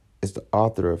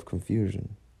author of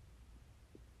confusion.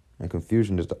 And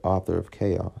confusion is the author of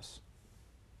chaos.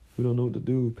 We don't know what to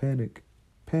do. Panic.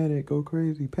 Panic. Go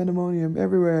crazy. Pandemonium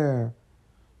everywhere.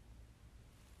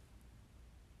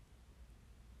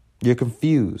 You're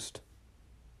confused.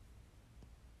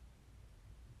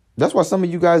 That's why some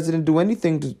of you guys didn't do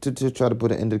anything to try to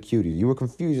put an end to cuties. You were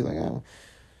confused. You're like, oh,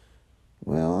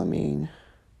 well, I mean,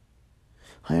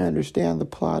 I understand the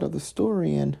plot of the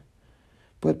story,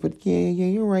 but yeah,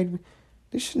 you're right.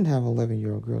 They shouldn't have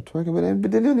 11-year-old girl twerking,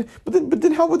 but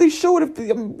then how would they show it if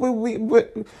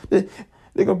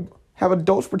they're gonna have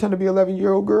adults pretend to be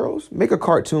 11-year-old girls? Make a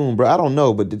cartoon, bro. I don't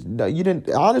know, but you didn't.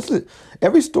 Honestly,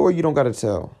 every story you don't gotta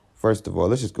tell. First of all,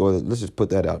 let's just put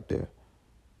that out there.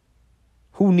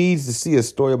 Who needs to see a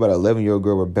story about an 11-year-old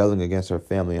girl rebelling against her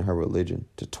family and her religion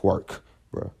to twerk,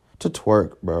 bro? To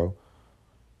twerk, bro.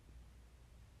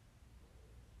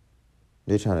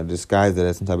 They're trying to disguise it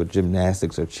as some type of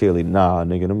gymnastics or cheerleading. Nah,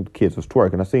 nigga, them kids was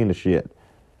twerking. I seen the shit.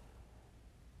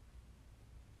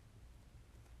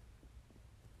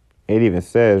 It even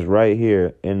says right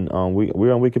here in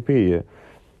we're on Wikipedia.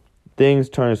 Things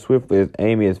turn swiftly as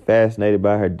Amy is fascinated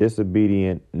by her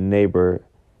disobedient neighbor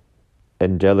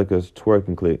Angelica's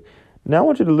twerking clique. Now I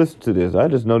want you to listen to this. I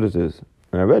just noticed this,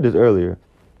 and I read this earlier.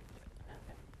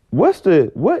 What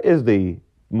is the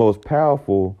most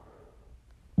powerful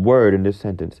word in this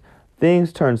sentence?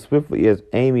 Things turn swiftly as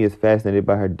Amy is fascinated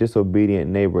by her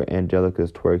disobedient neighbor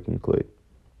Angelica's twerking clique.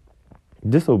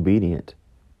 Disobedient.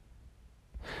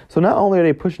 So not only are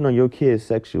they pushing on your kids'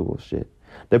 sexual shit,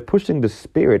 they're pushing the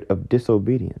spirit of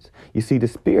disobedience. You see, the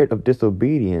spirit of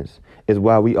disobedience is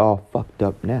why we all fucked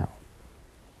up now.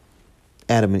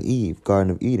 Adam and Eve,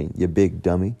 Garden of Eden, you big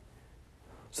dummy.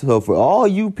 So for all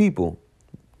you people,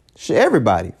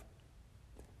 everybody,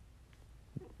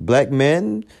 black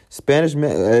men, Spanish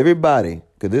men, everybody,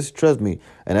 because trust me,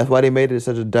 and that's why they made it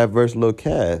such a diverse little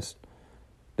cast.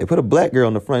 They put a black girl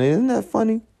on the front. Isn't that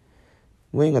funny?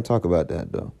 We ain't going to talk about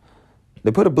that, though.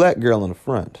 They put a black girl on the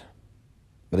front.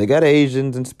 But they got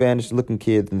Asians and Spanish-looking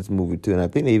kids in this movie, too. And I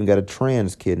think they even got a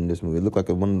trans kid in this movie. It looked like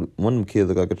one of them kids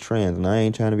looked like a trans. And I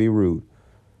ain't trying to be rude.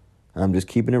 I'm just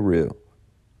keeping it real.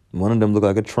 One of them looked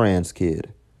like a trans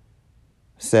kid.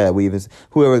 Sad.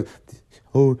 Pedophilia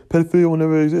will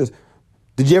never exist.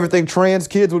 Did you ever think trans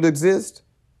kids would exist?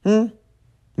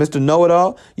 Mr.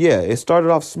 Know-It-All? Yeah, it started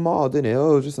off small, didn't it?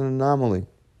 Oh, it's just an anomaly.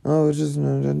 Oh, it's just,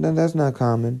 that's not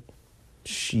common.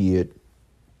 Shit.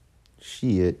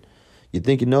 You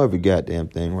think you know every goddamn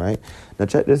thing, right? Now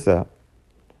check this out.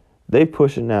 They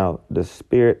pushing out the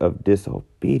spirit of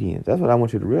disobedience. That's what I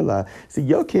want you to realize. See,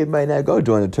 your kid might not go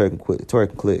join the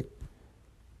twerking clique.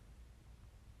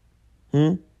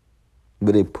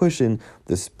 But they're pushing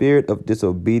the spirit of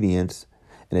disobedience,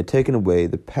 and they're taking away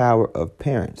the power of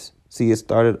parents. See, it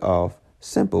started off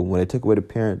simple when they took away the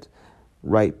parents'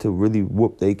 right to really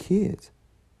whoop their kids.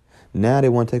 Now they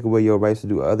want to take away your rights to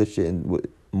do other shit, and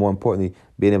more importantly,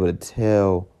 being able to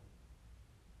tell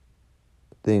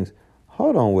things.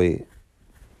 Hold on, wait.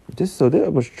 So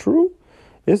that was true?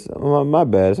 It's my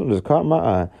bad. Something just caught my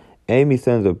eye. Amy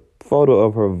sends a photo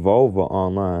of her vulva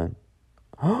online.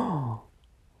 Oh,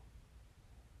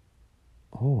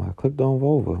 I clicked on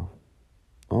vulva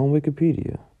on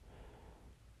Wikipedia.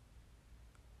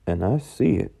 And I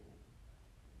see it.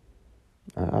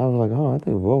 I was like, oh, I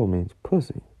think vulva means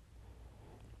pussy.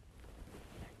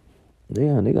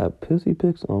 Damn, they got pussy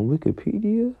pics on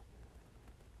Wikipedia?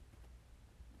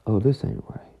 Oh, this ain't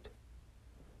right.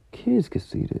 Kids can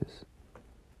see this.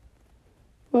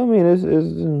 Well, I mean, it's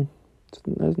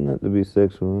not to be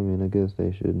sexual. I mean, I guess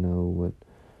they should know what.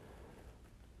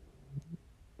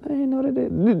 They ain't know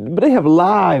that but they have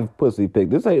live pussy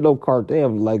pics. This ain't no cart. They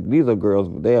have these are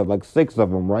girls. They have 6 of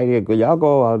them right here. Y'all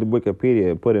go out to Wikipedia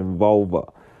and put in vulva.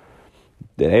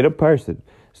 That ain't a person.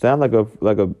 Sound like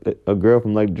a girl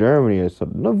from Germany or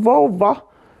something. A vulva.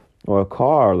 Or a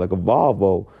car, like a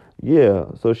Volvo. Yeah.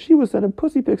 So she was sending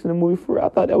pussy pics in the movie for real. I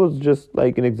thought that was just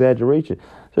an exaggeration.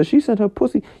 So she sent her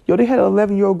pussy. Yo, they had an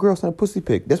 11-year-old girl send a pussy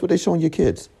pic. That's what they showing your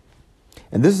kids.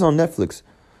 And this is on Netflix.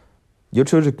 Your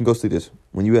children can go see this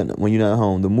when you're not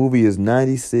home. The movie is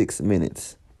 96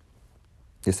 minutes.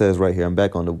 It says right here. I'm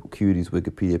back on the Cuties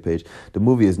Wikipedia page. The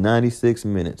movie is 96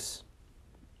 minutes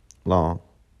long.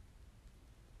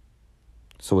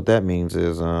 So what that means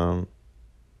is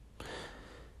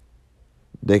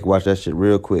they can watch that shit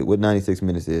real quick. What 96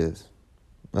 minutes is?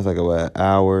 That's like a what,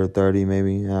 hour 30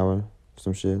 maybe, hour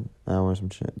some shit, hour and some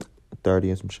shit,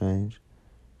 30 and some change,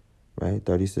 right?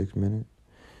 36 minutes.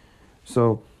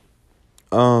 So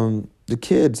the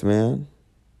kids, man,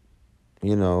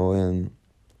 and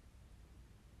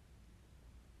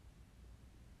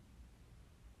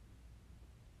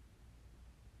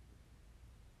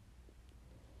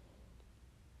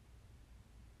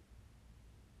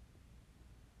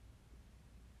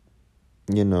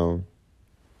you know,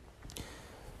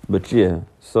 but yeah.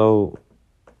 So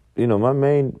my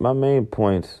main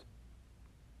points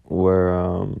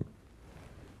were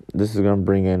this is gonna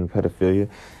bring in pedophilia.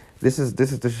 This is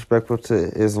disrespectful to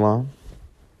Islam.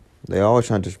 They always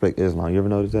trying to disrespect Islam. You ever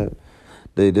notice that?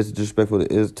 This is disrespectful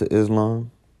to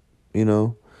Islam. You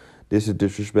know, this is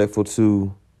disrespectful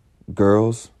to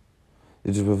girls.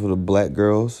 It's disrespectful to black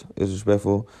girls. It's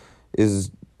disrespectful.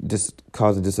 Is this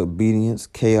causing disobedience,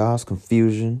 chaos,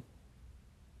 confusion,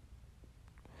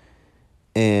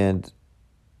 and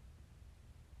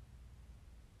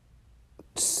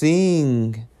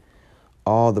seeing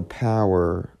all the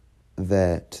power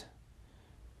that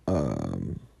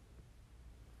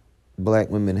black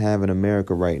women have in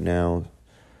America right now,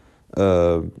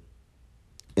 and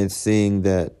seeing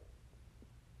that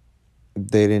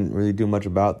they didn't really do much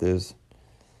about this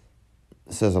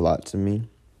says a lot to me.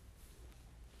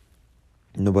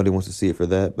 Nobody wants to see it for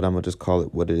that, but I'm going to just call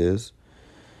it what it is.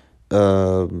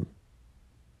 You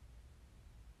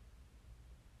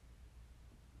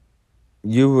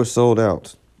were sold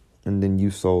out, and then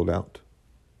you sold out.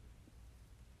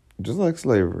 Just like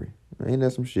slavery. Ain't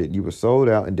that some shit? You were sold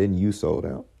out, and then you sold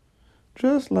out.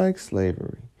 Just like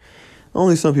slavery.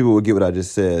 Only some people will get what I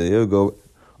just said. It'll go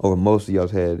over most of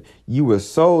y'all's head. You were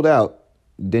sold out,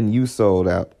 then you sold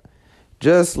out.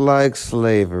 Just like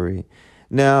slavery.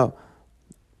 Now,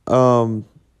 Maimouna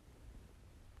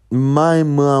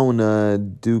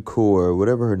Ducour,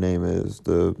 whatever her name is,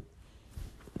 the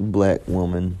black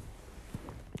woman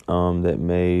that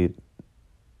made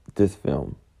this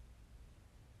film.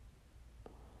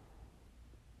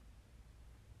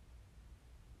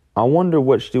 I wonder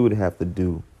what she would have to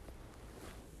do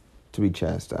to be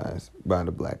chastised by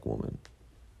the black woman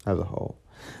as a whole.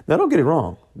 Now, don't get it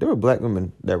wrong. There were black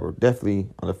women that were definitely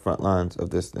on the front lines of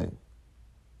this thing.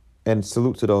 And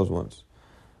salute to those ones.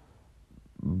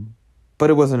 But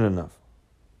it wasn't enough.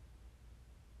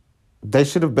 They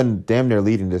should have been damn near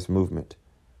leading this movement.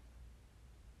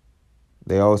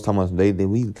 They always tell us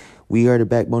we are the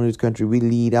backbone of this country. We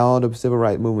lead all the civil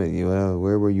rights movement.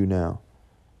 Where were you now?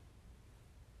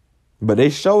 But they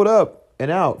showed up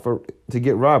and out to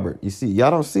get Robert. You see,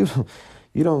 y'all don't see.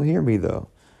 You don't hear me though.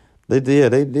 They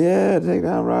did. Take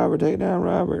down Robert.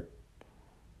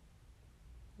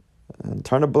 And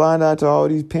turn a blind eye to all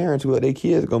these parents who let their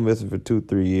kids go missing for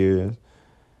 2-3 years.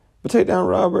 But take down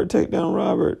Robert.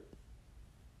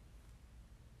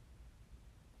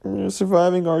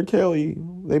 Surviving R. Kelly.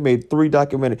 They made 3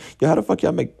 documentaries. Yo, how the fuck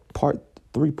y'all make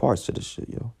 3 parts to this shit,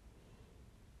 yo?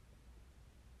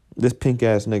 This pink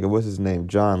ass nigga, what's his name?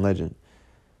 John Legend.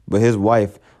 But his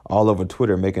wife all over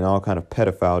Twitter making all kind of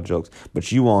pedophile jokes.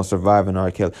 But you on Surviving R.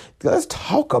 Kelly. Let's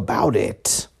talk about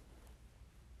it.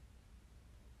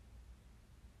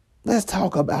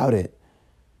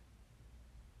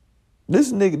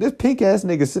 This pink ass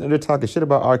nigga sitting there talking shit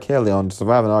about R. Kelly on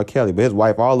Surviving R. Kelly, but his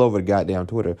wife all over the goddamn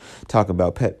Twitter talking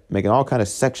about making all kind of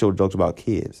sexual jokes about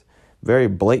kids. Very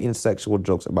blatant sexual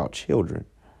jokes about children.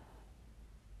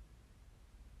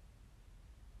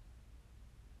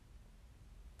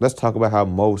 Let's talk about how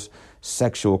most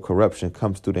sexual corruption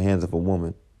comes through the hands of a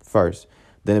woman first.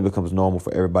 Then it becomes normal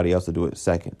for everybody else to do it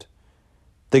second.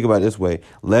 Think about it this way.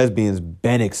 Lesbians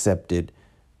been accepted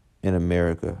in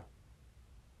America.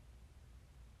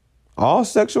 All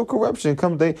sexual corruption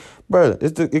comes,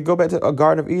 it go back to a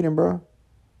Garden of Eden, bro.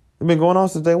 It's been going on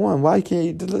since day one. Why can't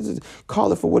you just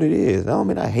call it for what it is? I don't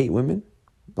mean I hate women.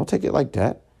 Don't take it like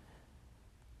that.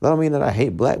 That don't mean that I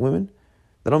hate black women.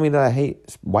 That don't mean that I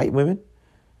hate white women.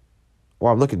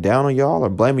 Or I'm looking down on y'all or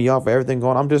blaming y'all for everything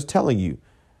going on. I'm just telling you.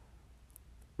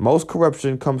 Most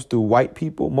corruption comes through white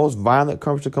people. Most violent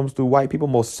corruption comes through white people.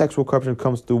 Most sexual corruption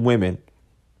comes through women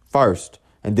first.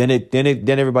 And then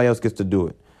everybody else gets to do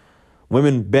it.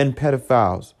 Women been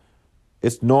pedophiles.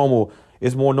 It's normal.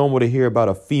 It's more normal to hear about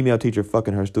a female teacher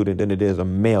fucking her student than it is a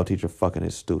male teacher fucking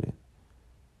his student.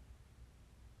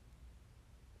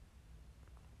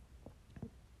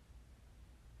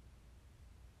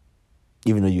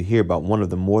 Even though you hear about one of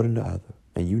them more than the other.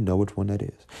 And you know which one that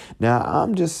is. Now,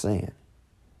 I'm just saying.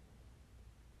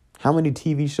 How many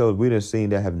TV shows we done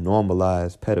seen that have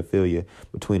normalized pedophilia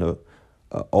between a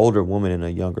older woman and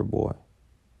a younger boy?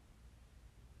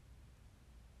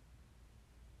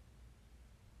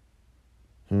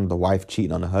 The wife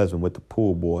cheating on the husband with the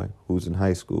pool boy who's in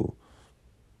high school.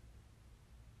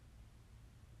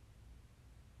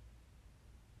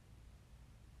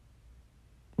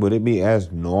 Would it be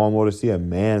as normal to see a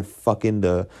man fucking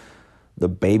the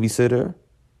babysitter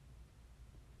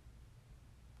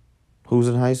who's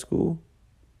in high school?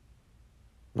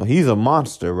 No, he's a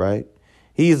monster, right?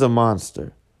 He's a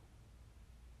monster.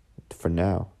 For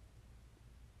now.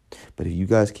 But if you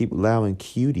guys keep allowing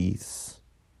cuties...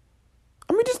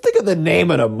 I mean, just think of the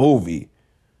name of the movie.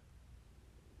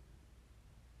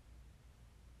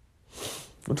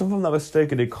 Which, if I'm not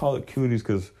mistaken, they call it Cuties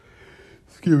because...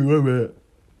 Excuse me, my bad.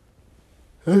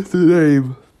 That's the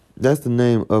name. That's the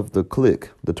name of the clique,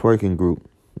 the twerking group,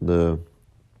 the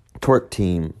twerk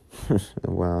team.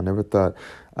 Wow, I never thought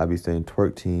I'd be saying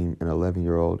twerk team and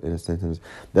 11-year-old in a sentence.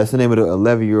 That's the name of the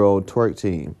 11-year-old twerk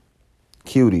team.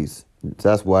 Cuties.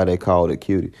 That's why they called it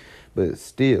Cutie. But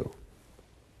still,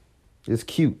 it's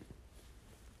cute.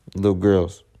 Little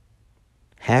girls,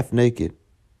 half naked,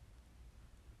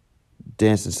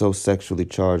 dancing so sexually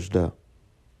charged up.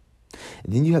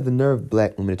 And then you have the nerve of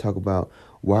black women to talk about,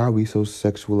 why are we so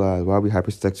sexualized? Why are we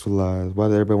hypersexualized? Why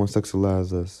does everybody want to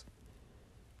sexualize us?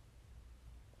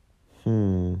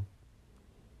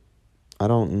 I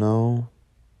don't know.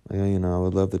 I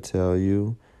would love to tell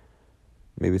you.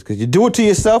 Maybe it's because you do it to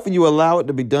yourself and you allow it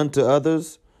to be done to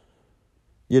others.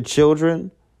 Your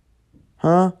children.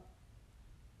 Huh?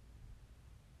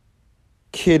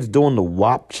 Kids doing the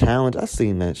WAP challenge. I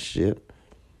seen that shit.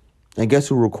 And guess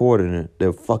who recorded it?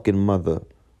 Their fucking mother.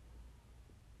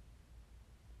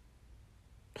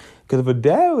 Because if a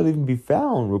dad would even be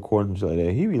found recording shit like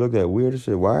that, he'd be looked at weird as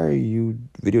shit. Why are you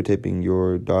videotaping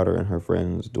your daughter and her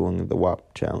friends doing the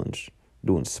WAP challenge?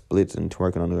 Doing splits and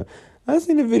twerking on the... I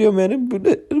seen the video, man.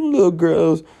 Them little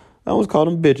girls, I almost called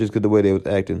them bitches because the way they was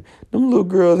acting. Them little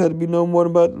girls had to be no more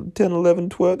than about 10, 11,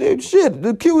 12. They shit,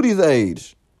 the cuties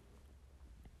age.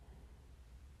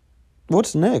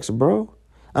 What's next, bro?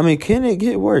 I mean, can it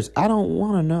get worse? I don't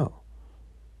want to know.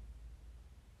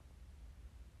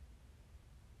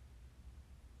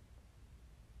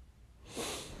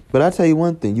 But I tell you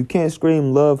one thing, you can't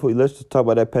scream love who... Let's just talk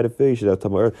about that pedophilia shit I was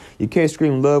talking about earlier. You can't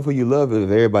scream love who you love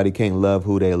if everybody can't love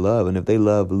who they love. And if they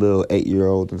love little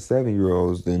 8-year-olds and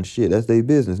 7-year-olds, then shit, that's their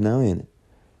business now, ain't it?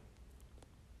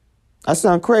 I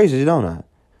sound crazy, don't I?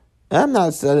 I'm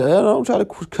not... Don't try to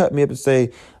cut me up and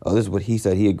say, oh, this is what he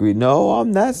said, he agreed. No,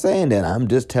 I'm not saying that. I'm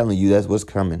just telling you that's what's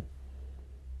coming.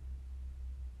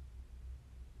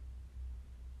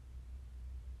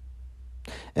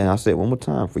 And I'll say it one more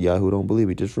time for y'all who don't believe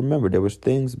it. Just remember, there was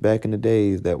things back in the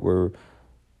days that were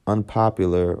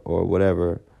unpopular or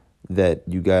whatever that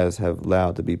you guys have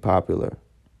allowed to be popular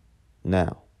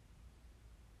now.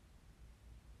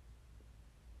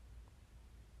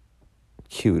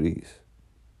 Cuties.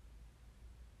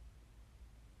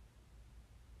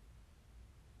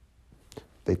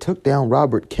 They took down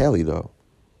Robert Kelly, though.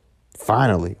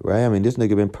 Finally, right? I mean, this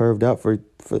nigga been perved out for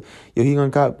he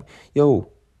gonna cop...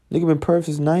 Nigga been perved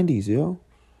since 90s, yo.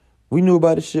 We knew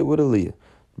about this shit with Aaliyah.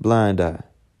 Blind Eye.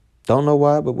 Don't know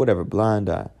why, but whatever. Blind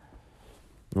Eye.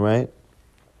 Right?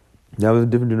 That was a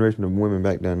different generation of women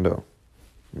back then, though.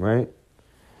 Right?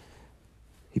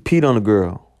 He peed on a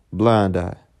girl. Blind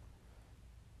Eye.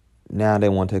 Now they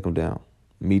want to take him down.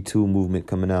 Me Too movement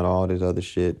coming out, all this other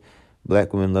shit.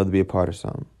 Black women love to be a part of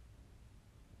something.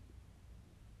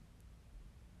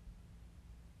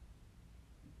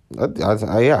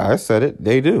 I said it.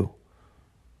 They do.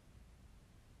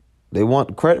 They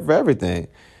want credit for everything.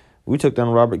 We took down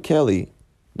Robert Kelly.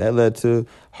 That led to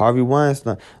Harvey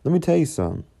Weinstein. Let me tell you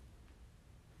something.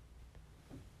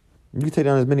 You can take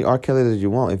down as many R. Kellys as you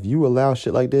want. If you allow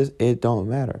shit like this, it don't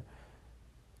matter.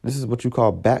 This is what you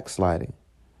call backsliding.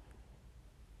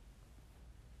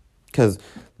 Because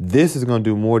this is going to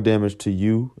do more damage to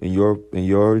you and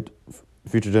your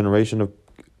future generation of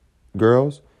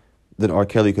girls than R.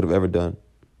 Kelly could have ever done.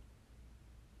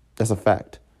 That's a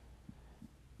fact.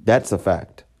 That's a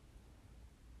fact.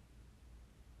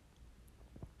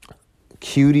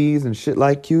 Cuties and shit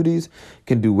like cuties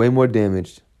can do way more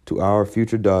damage to our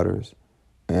future daughters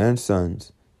and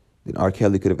sons than R.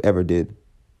 Kelly could have ever did.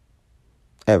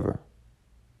 Ever.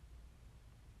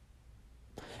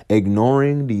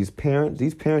 Ignoring these parents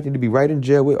need to be right in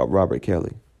jail with Robert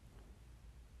Kelly.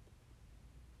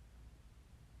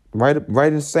 Right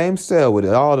in the same cell with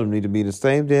it. All of them need to be in the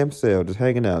same damn cell, just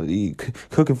hanging out,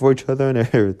 cooking for each other and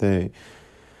everything.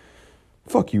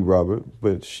 Fuck you, Robert,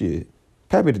 but shit.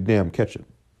 Pass me the damn ketchup.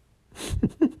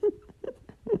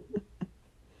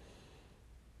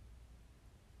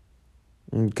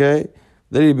 Okay?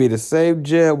 They need to be the same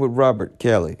jail with Robert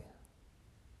Kelly.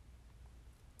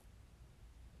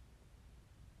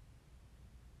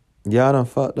 Y'all done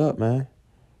fucked up, man.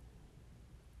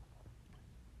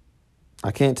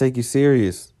 I can't take you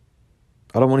serious.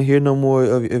 I don't want to hear no more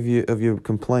of your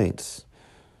complaints.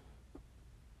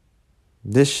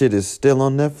 This shit is still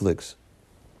on Netflix.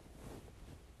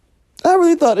 I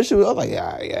really thought this shit was, I was like,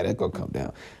 yeah, that's gonna come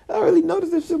down. I really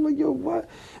noticed this shit. I'm like, yo, what?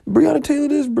 Breonna Taylor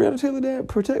this, Breonna Taylor that,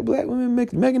 protect black women.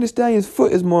 Megan Thee Stallion's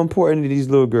foot is more important to these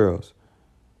little girls.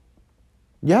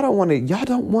 Y'all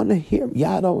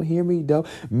don't hear me though.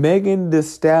 Megan Thee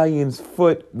Stallion's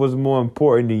foot was more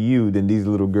important to you than these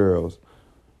little girls.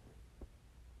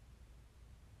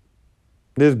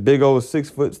 This big old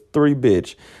 6'3"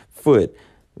 bitch, foot,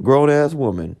 grown ass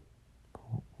woman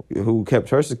who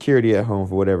kept her security at home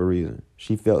for whatever reason.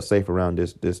 She felt safe around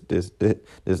this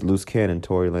loose cannon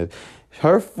Tory Lanez.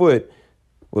 Her foot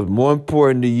was more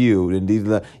important to you than these.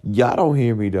 Y'all don't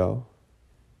hear me though.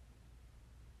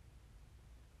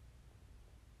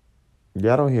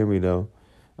 Y'all don't hear me though.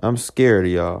 I'm scared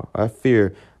of y'all. I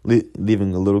fear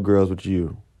leaving the little girls with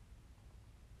you.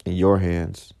 In your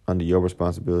hands, under your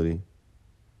responsibility.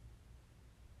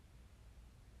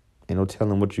 Ain't no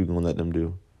telling what you gonna let them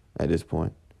do at this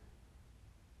point.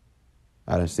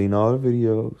 I done seen all the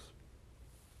videos.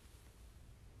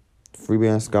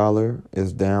 Freeband Scholar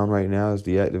is down right now, is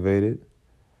deactivated.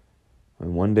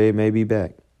 And one day it may be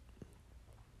back.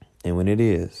 And when it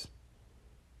is,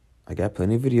 I got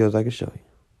plenty of videos I can show you.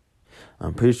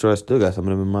 I'm pretty sure I still got some of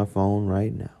them in my phone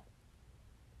right now.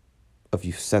 Of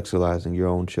you sexualizing your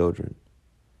own children.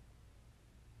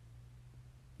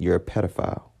 You're a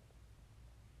pedophile.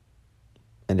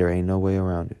 And there ain't no way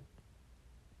around it.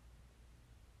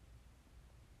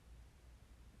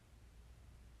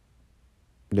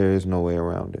 There is no way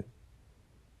around it.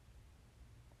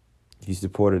 If you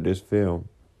supported this film,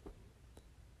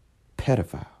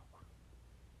 pedophile.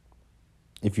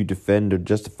 If you defend or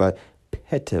justify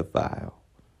pedophile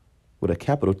with a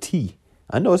capital T.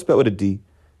 I know it's spelled with a D,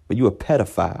 but you a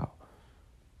pedophile.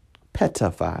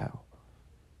 Pedophile.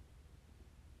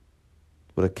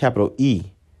 With a capital E.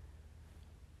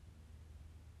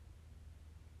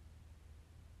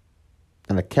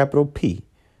 And a capital P.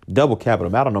 Double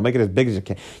capital. I don't know. Make it as big as you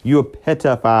can. You a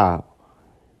pedophile.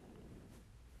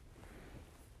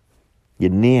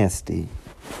 You're nasty.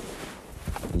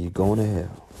 And you're going to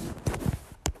hell.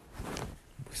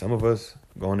 Some of us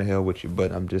going to hell with you,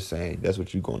 but I'm just saying that's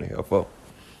what you're going to hell for.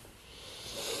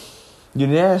 You're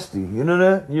nasty. You know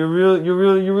that? You're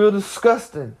real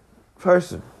disgusting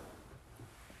person.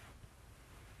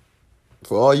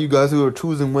 For all you guys who are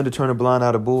choosing when to turn a blind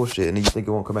eye to bullshit and you think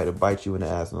it won't come back to bite you in the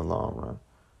ass in the long run.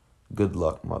 Good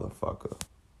luck, motherfucker.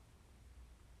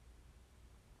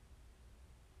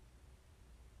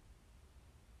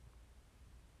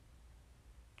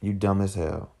 You dumb as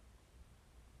hell.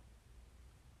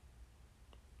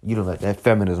 You don't let that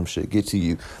feminism shit get to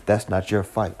you. That's not your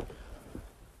fight,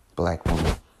 black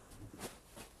woman.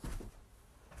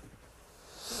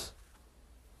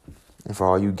 And for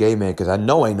all you gay men, because I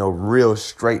know ain't no real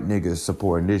straight niggas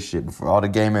supporting this shit, but for all the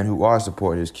gay men who are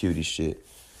supporting this cutie shit,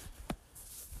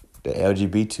 the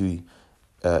LGBT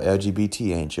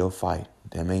ain't your fight.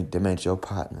 Them ain't your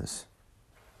partners.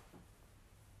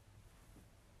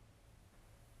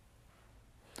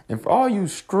 And for all you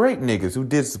straight niggas who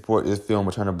did support this film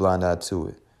or turn a blind eye to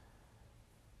it,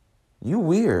 you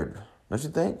weird, don't you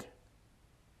think?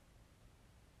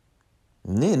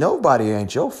 Nobody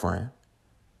ain't your friend.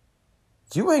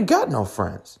 You ain't got no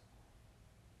friends.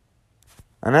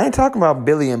 And I ain't talking about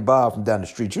Billy and Bob from down the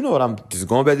street. You know what I'm just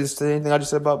going back to the same thing I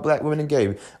just said about black women and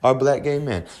gay, or black gay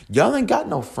men. Y'all ain't got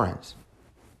no friends.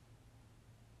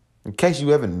 In case you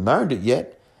haven't learned it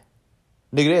yet,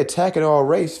 nigga, they attacking our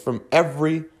race from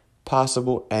every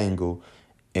possible angle,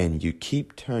 and you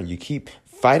keep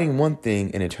fighting one thing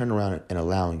and then turn around and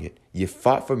allowing it. You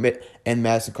fought for end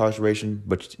mass incarceration,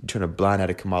 but you turn a blind eye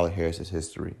to Kamala Harris's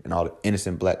history and all the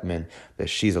innocent black men that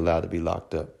she's allowed to be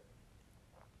locked up.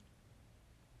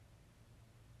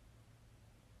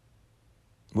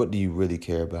 What do you really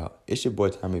care about? It's your boy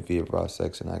Tommy V of Raw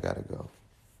Sex, and I gotta go.